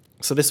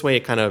 So this way,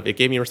 it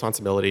gave me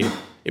responsibility.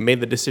 It made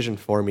the decision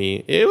for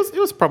me. It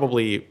was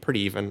probably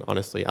pretty even,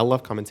 honestly. I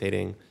love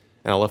commentating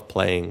and I love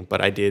playing,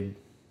 but I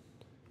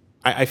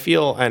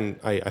feel, and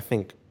I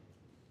think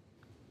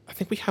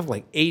we have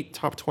like 8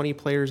 top 20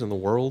 players in the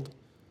world,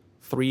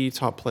 3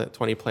 top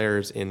 20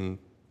 players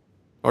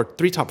or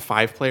 3 top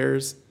 5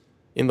 players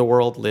in the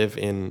world live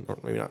in, or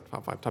maybe not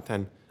top 5, top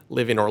 10,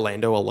 live in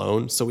Orlando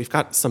alone. So we've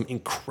got some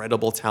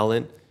incredible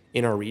talent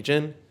in our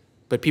region.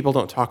 but people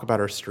don't talk about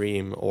our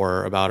stream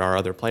or about our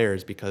other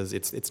players because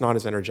it's not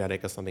as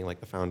energetic as something like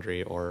the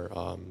Foundry or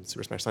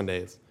Super Smash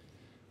Sundays.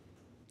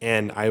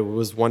 And I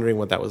was wondering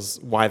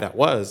why that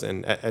was.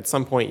 And at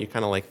some point, you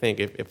kind of like think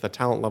if the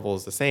talent level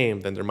is the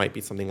same, then there might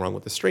be something wrong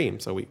with the stream.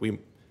 So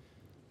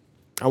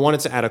I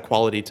wanted to add a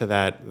quality to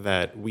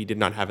that we did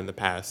not have in the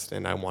past,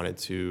 and I wanted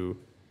to,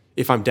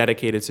 if I'm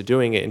dedicated to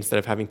doing it, instead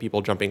of having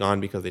people jumping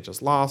on because they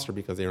just lost or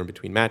because they were in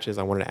between matches,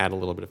 I wanted to add a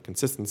little bit of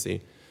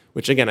consistency,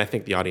 which again, I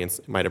think the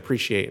audience might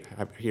appreciate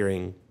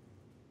hearing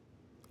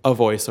a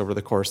voice over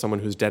the course, someone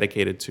who's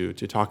dedicated to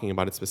talking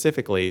about it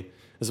specifically,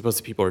 as opposed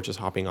to people who are just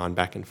hopping on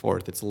back and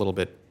forth. It's a little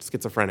bit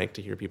schizophrenic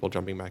to hear people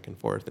jumping back and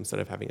forth instead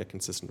of having a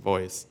consistent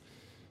voice.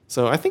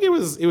 So I think it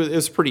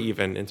was pretty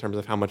even in terms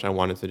of how much I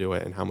wanted to do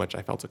it and how much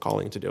I felt a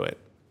calling to do it.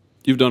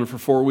 You've done it for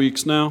 4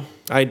 weeks now?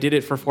 I did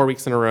it for 4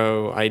 weeks in a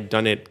row. I'd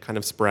done it kind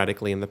of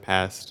sporadically in the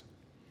past.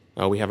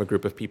 We have a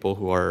group of people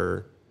who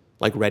are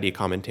like ready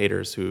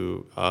commentators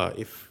who,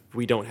 if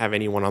we don't have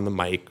anyone on the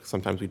mic,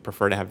 sometimes we'd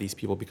prefer to have these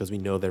people because we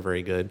know they're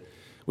very good.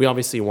 We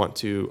obviously want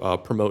to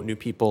promote new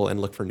people and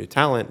look for new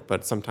talent,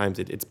 but sometimes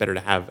it's better to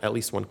have at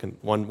least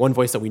one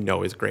voice that we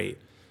know is great.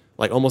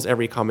 Like almost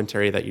every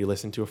commentary that you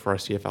listen to for our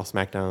CFL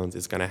SmackDowns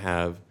is going to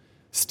have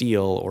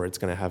Steel, or it's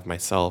going to have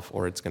myself,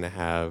 or it's going to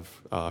have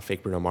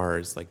Fake Bruno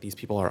Mars. Like these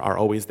people are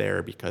always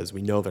there because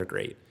we know they're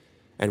great.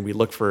 And we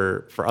look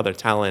for other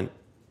talent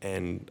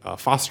and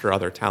foster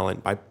other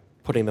talent by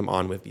putting them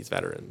on with these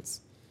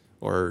veterans.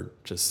 Or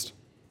just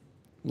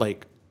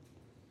like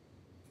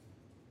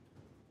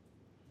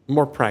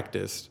more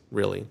practiced,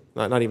 really.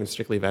 Not even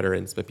strictly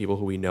veterans, but people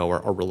who we know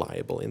are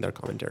reliable in their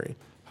commentary.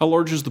 How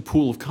large is the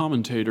pool of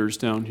commentators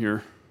down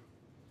here?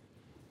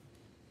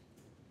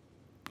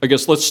 I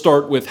guess let's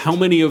start with how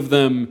many of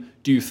them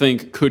do you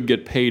think could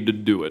get paid to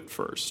do it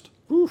first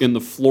in the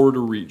Florida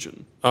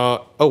region?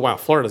 Oh, wow.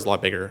 Florida's a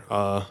lot bigger.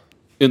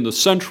 In the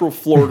Central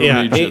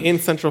Florida region? In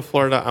Central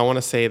Florida, I want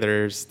to say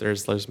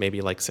there's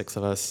maybe like 6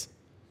 of us.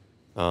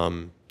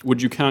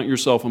 Would you count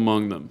yourself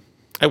among them?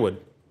 I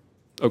would.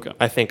 Okay.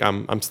 I think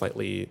I'm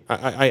slightly.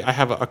 I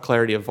have a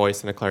clarity of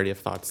voice and a clarity of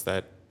thoughts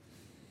that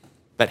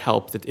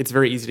help. It's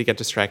very easy to get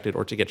distracted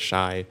or to get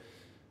shy,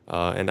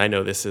 and I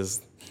know this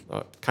is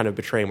kind of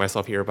betraying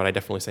myself here, but I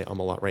definitely say a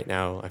lot right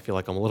now. I feel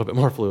like I'm a little bit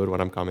more fluid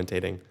when I'm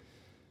commentating,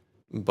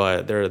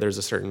 but there's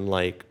a certain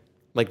like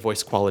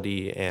voice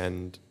quality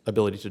and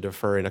ability to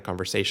defer in a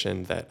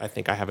conversation that I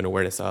think I have an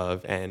awareness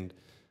of, and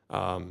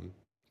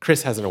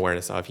Chris has an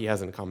awareness of. He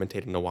hasn't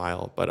commentated in a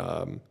while, but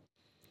oh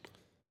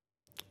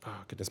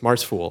goodness,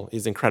 Mars Fool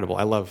is incredible.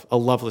 I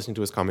love listening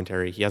to his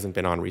commentary. He hasn't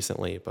been on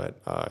recently,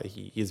 but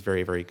he is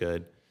very, very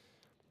good.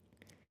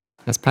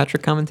 Has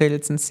Patrick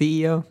commentated since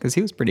CEO? Because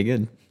he was pretty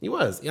good. He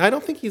was. I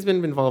don't think he's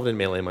been involved in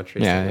Melee much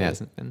recently. Yeah, he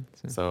hasn't been.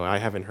 So I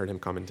haven't heard him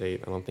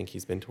commentate. I don't think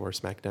he's been to our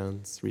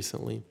SmackDowns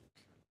recently.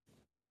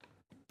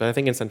 But I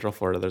think in Central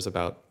Florida, there's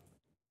about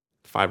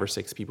 5 or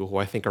 6 people who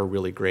I think are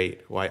really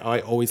great, who I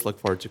always look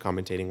forward to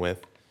commentating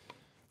with.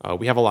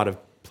 We have a lot of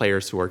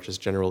players who are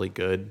just generally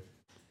good,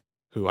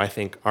 who I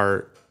think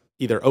are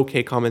either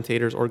okay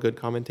commentators or good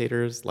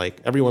commentators.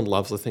 Like everyone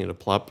loves listening to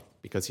Plup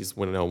because he's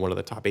one of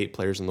the top 8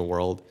 players in the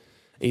world.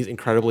 He's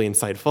incredibly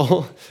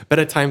insightful, but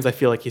at times I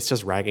feel like he's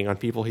just ragging on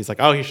people. He's like,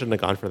 oh, he shouldn't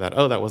have gone for that.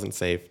 Oh, that wasn't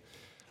safe,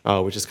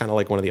 which is kind of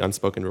like one of the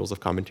unspoken rules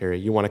of commentary.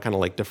 You want to kind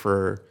of like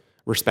defer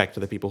respect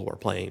to the people who are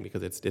playing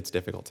because it's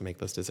difficult to make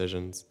those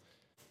decisions.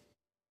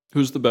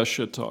 Who's the best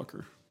shit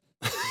talker?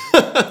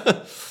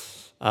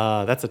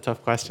 That's a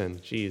tough question.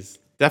 Jeez.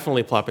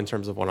 Definitely Plup in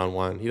terms of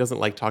one-on-one. He doesn't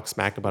like talk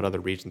smack about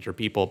other regions or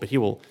people, but he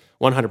will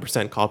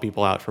 100% call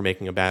people out for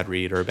making a bad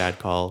read or a bad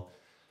call.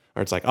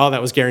 Or it's like, oh,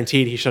 that was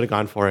guaranteed. He should have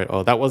gone for it.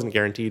 Oh, that wasn't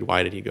guaranteed.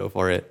 Why did he go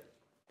for it?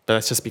 But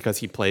that's just because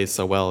he plays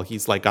so well.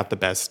 He's like got the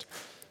best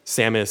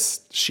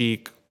Samus,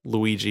 Sheik,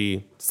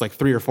 Luigi. It's like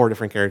 3 or 4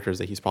 different characters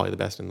that he's probably the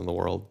best in the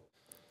world.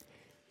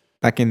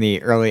 Back in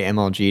the early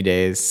MLG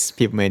days,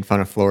 people made fun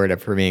of Florida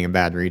for being a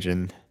bad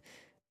region.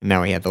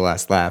 Now we had the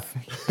last laugh.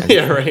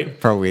 Yeah, right.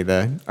 Probably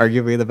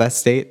arguably the best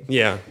state.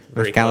 Yeah,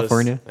 with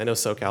California. Close. I know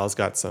SoCal has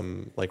got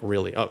some like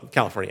really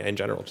California in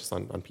general, just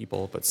on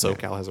people, but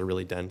SoCal has a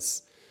really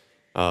dense,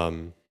 a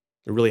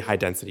really high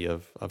density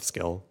of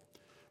skill.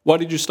 Why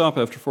did you stop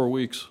after 4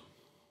 weeks?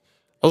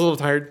 I was a little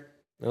tired.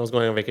 I was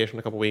going on vacation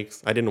a couple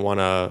weeks. I didn't want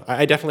to.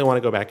 I definitely want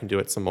to go back and do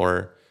it some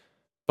more,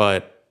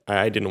 but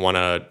I didn't want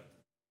to.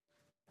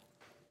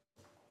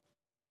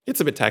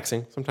 It's a bit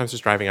taxing sometimes,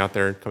 just driving out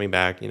there and coming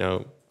back.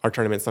 Our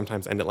tournaments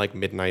sometimes end at like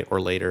midnight or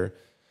later.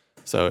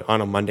 So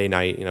on a Monday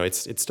night,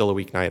 it's still a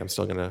weeknight. I'm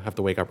still gonna have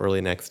to wake up early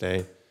the next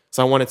day.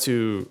 So I wanted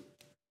to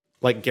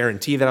like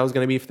guarantee that I was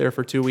gonna be there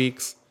for 2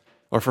 weeks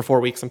or for 4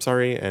 weeks. I'm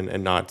sorry,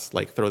 and not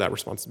like throw that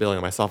responsibility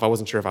on myself. I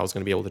wasn't sure if I was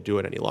gonna be able to do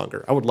it any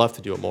longer. I would love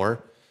to do it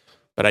more,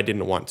 but I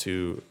didn't want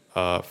to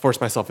force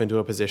myself into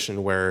a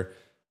position where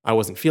I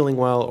wasn't feeling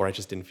well, or I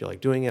just didn't feel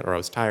like doing it, or I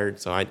was tired.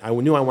 So I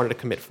knew I wanted to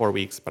commit 4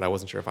 weeks, but I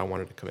wasn't sure if I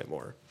wanted to commit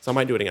more. So I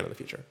might do it again in the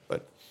future,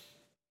 but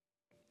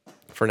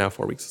for now,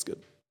 4 weeks is good.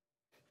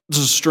 It's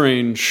a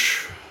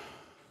strange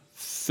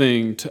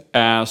thing to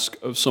ask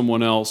of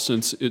someone else,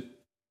 since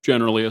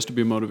generally has to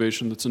be a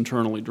motivation that's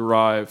internally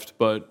derived.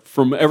 But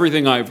from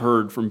everything I've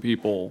heard from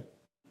people,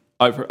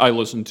 I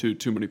listen to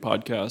too many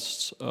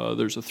podcasts.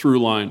 There's a through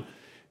line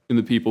in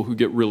the people who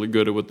get really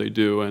good at what they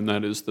do, and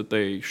that is that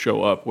they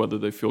show up whether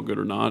they feel good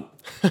or not.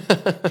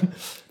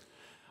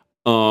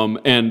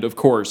 And of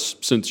course,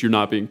 since you're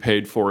not being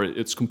paid for it,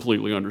 it's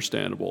completely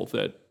understandable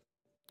that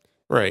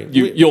Right.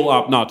 you'll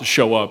opt not to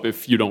show up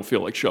if you don't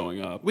feel like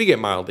showing up. We get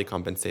mildly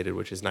compensated,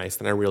 which is nice,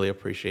 and I really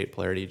appreciate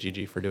Polarity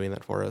GG for doing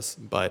that for us.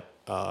 But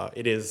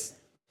it is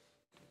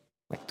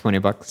Like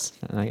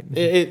 $20 a night.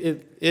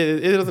 it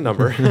is a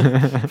number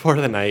for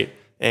the night,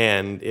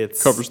 and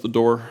it's Covers the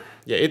door.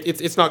 Yeah,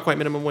 it's not quite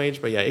minimum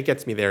wage, but yeah, it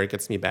gets me there. It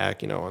gets me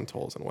back, on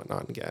tolls and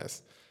whatnot and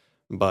gas.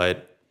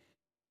 But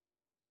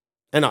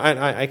and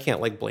I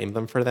can't like blame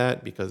them for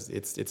that because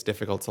it's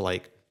difficult to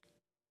like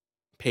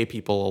pay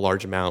people a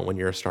large amount when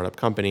you're a startup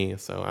company.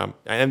 So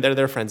and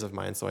they're friends of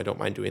mine, so I don't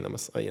mind doing them,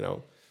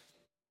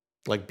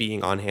 like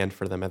being on hand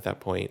for them at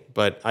that point.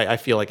 But I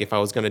feel like if I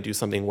was going to do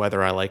something,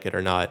 whether I like it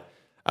or not,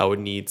 I would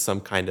need some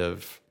kind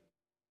of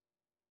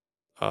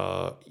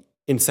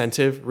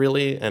incentive,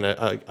 really. And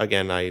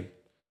again, I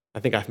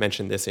think I've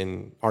mentioned this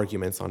in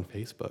arguments on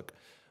Facebook.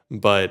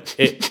 But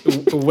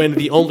when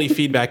the only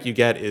feedback you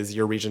get is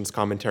your region's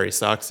commentary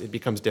sucks, it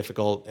becomes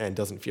difficult and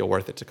doesn't feel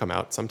worth it to come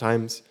out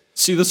sometimes.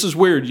 See, this is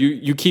weird.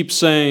 You keep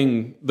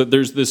saying that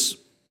there's this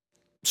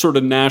sort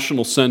of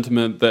national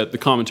sentiment that the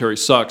commentary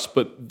sucks,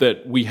 but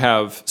that we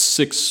have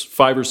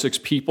 5 or 6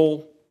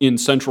 people in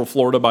Central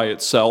Florida by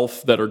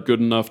itself that are good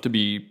enough to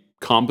be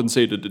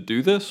compensated to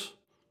do this?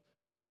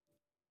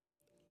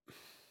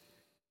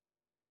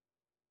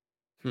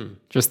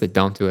 Just they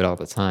don't do it all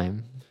the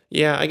time.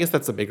 Yeah, I guess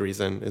that's a big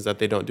reason, is that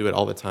they don't do it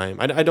all the time.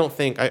 I don't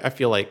think, I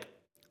feel like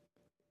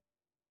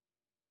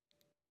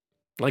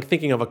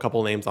thinking of a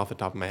couple names off the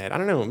top of my head, I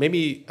don't know,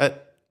 maybe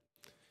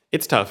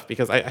it's tough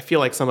because I feel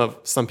like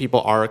some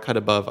people are a cut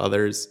above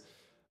others,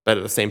 but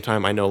at the same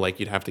time, I know like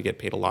you'd have to get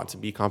paid a lot to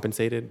be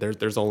compensated.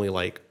 There's only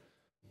like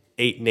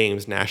 8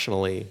 names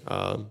nationally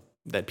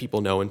that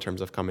people know in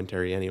terms of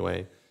commentary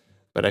anyway.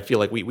 But I feel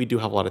like we do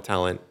have a lot of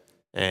talent,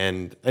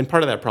 and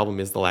part of that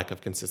problem is the lack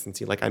of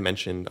consistency. Like I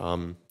mentioned,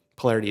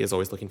 Polarity is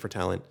always looking for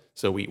talent,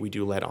 so we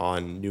do let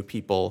on new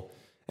people,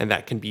 and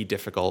that can be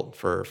difficult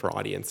for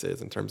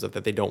audiences in terms of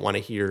that they don't want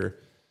to hear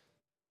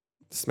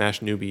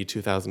Smash Newbie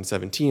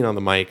 2017 on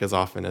the mic as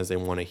often as they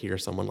want to hear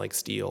someone like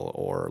Steel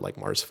or like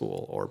Mars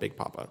Fool or Big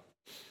Papa.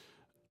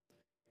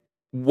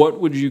 What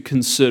would you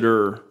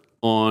consider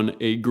on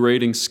a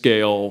grading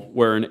scale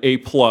where an A+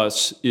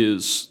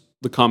 is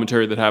the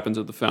commentary that happens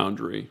at the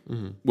Foundry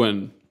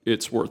when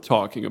it's worth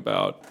talking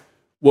about?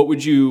 What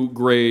would you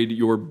grade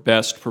your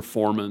best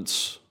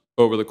performance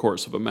over the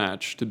course of a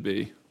match to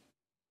be?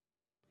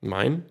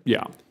 Mine?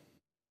 Yeah.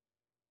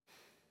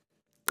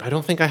 I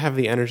don't think I have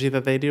the energy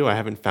that they do. I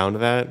haven't found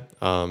that.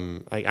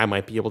 I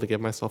might be able to give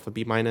myself a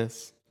B-. All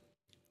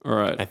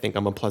right. I think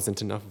I'm a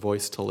pleasant enough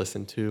voice to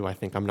listen to. I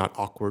think I'm not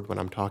awkward when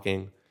I'm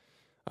talking.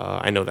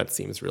 I know that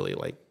seems really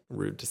like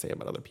rude to say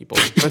about other people,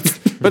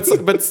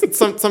 but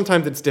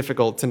sometimes it's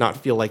difficult to not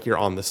feel like you're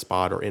on the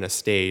spot or in a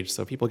stage.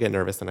 So people get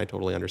nervous, and I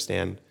totally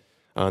understand.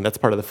 That's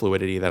part of the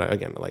fluidity that,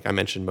 again, like I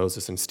mentioned,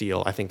 Moses and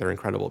Steele, I think they're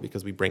incredible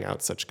because we bring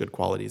out such good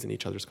qualities in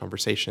each other's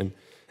conversation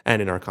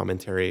and in our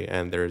commentary,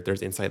 and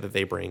there's insight that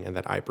they bring and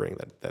that I bring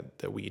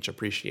that we each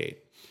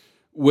appreciate.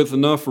 With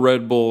enough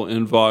Red Bull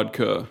and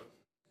vodka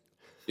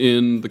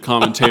in the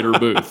commentator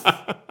booth,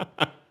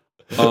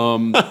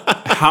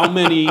 how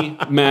many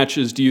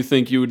matches do you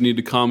think you would need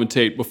to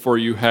commentate before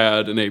you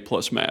had an A+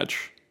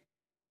 match?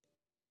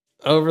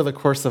 Over the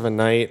course of a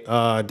night,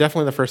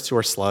 definitely the first 2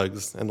 are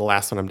slugs, and the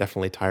last one I'm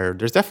definitely tired.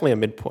 There's definitely a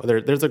midpoint.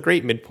 There's a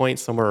great midpoint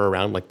somewhere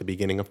around like the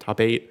beginning of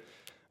top 8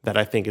 that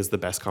I think is the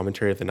best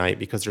commentary of the night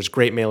because there's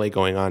great melee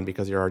going on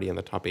because you're already in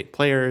the top 8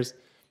 players.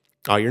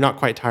 You're not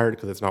quite tired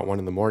because it's not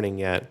 1 a.m.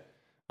 yet.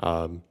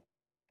 I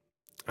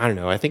don't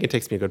know. I think it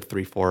takes me a good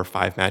 3, 4, or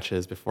 5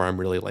 matches before I'm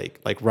really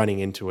like running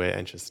into it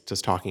and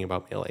just talking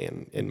about melee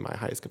in my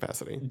highest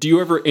capacity. Do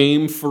you ever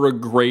aim for a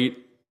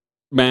great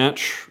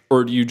match,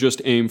 or do you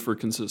just aim for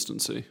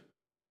consistency?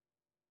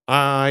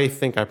 I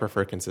think I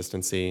prefer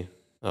consistency.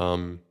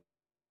 I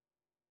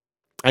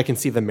can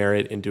see the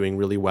merit in doing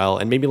really well,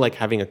 and maybe like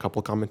having a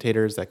couple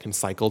commentators that can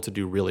cycle to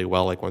do really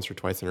well, like once or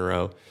twice in a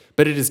row.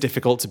 But it is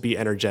difficult to be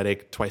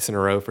energetic twice in a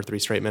row for 3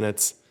 straight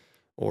minutes,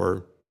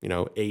 or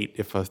 8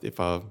 if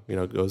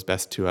goes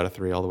best 2 out of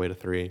 3 all the way to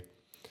 3.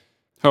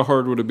 How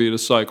hard would it be to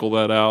cycle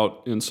that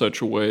out in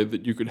such a way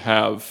that you could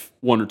have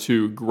 1 or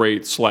 2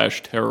 great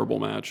 / terrible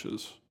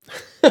matches?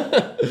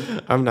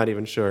 I'm not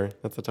even sure.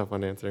 That's a tough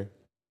one to answer.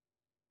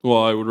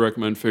 Well, I would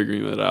recommend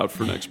figuring that out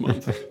for next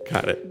month.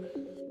 Got it.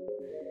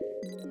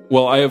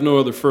 Well, I have no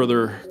other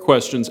further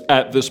questions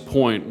at this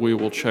point. We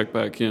will check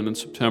back in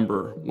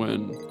September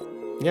when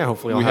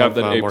hopefully we I'll have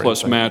that A+ more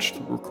insight. match to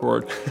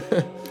record.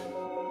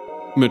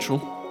 Mitchell,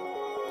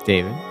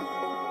 David.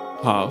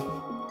 Hav,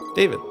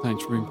 David.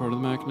 thanks for being part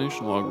of the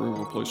Machination Log Room.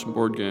 We'll play some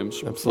board games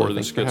before Absolutely.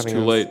 this Thanks gets for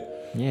too having late.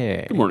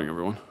 Yeah. Good morning,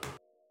 everyone.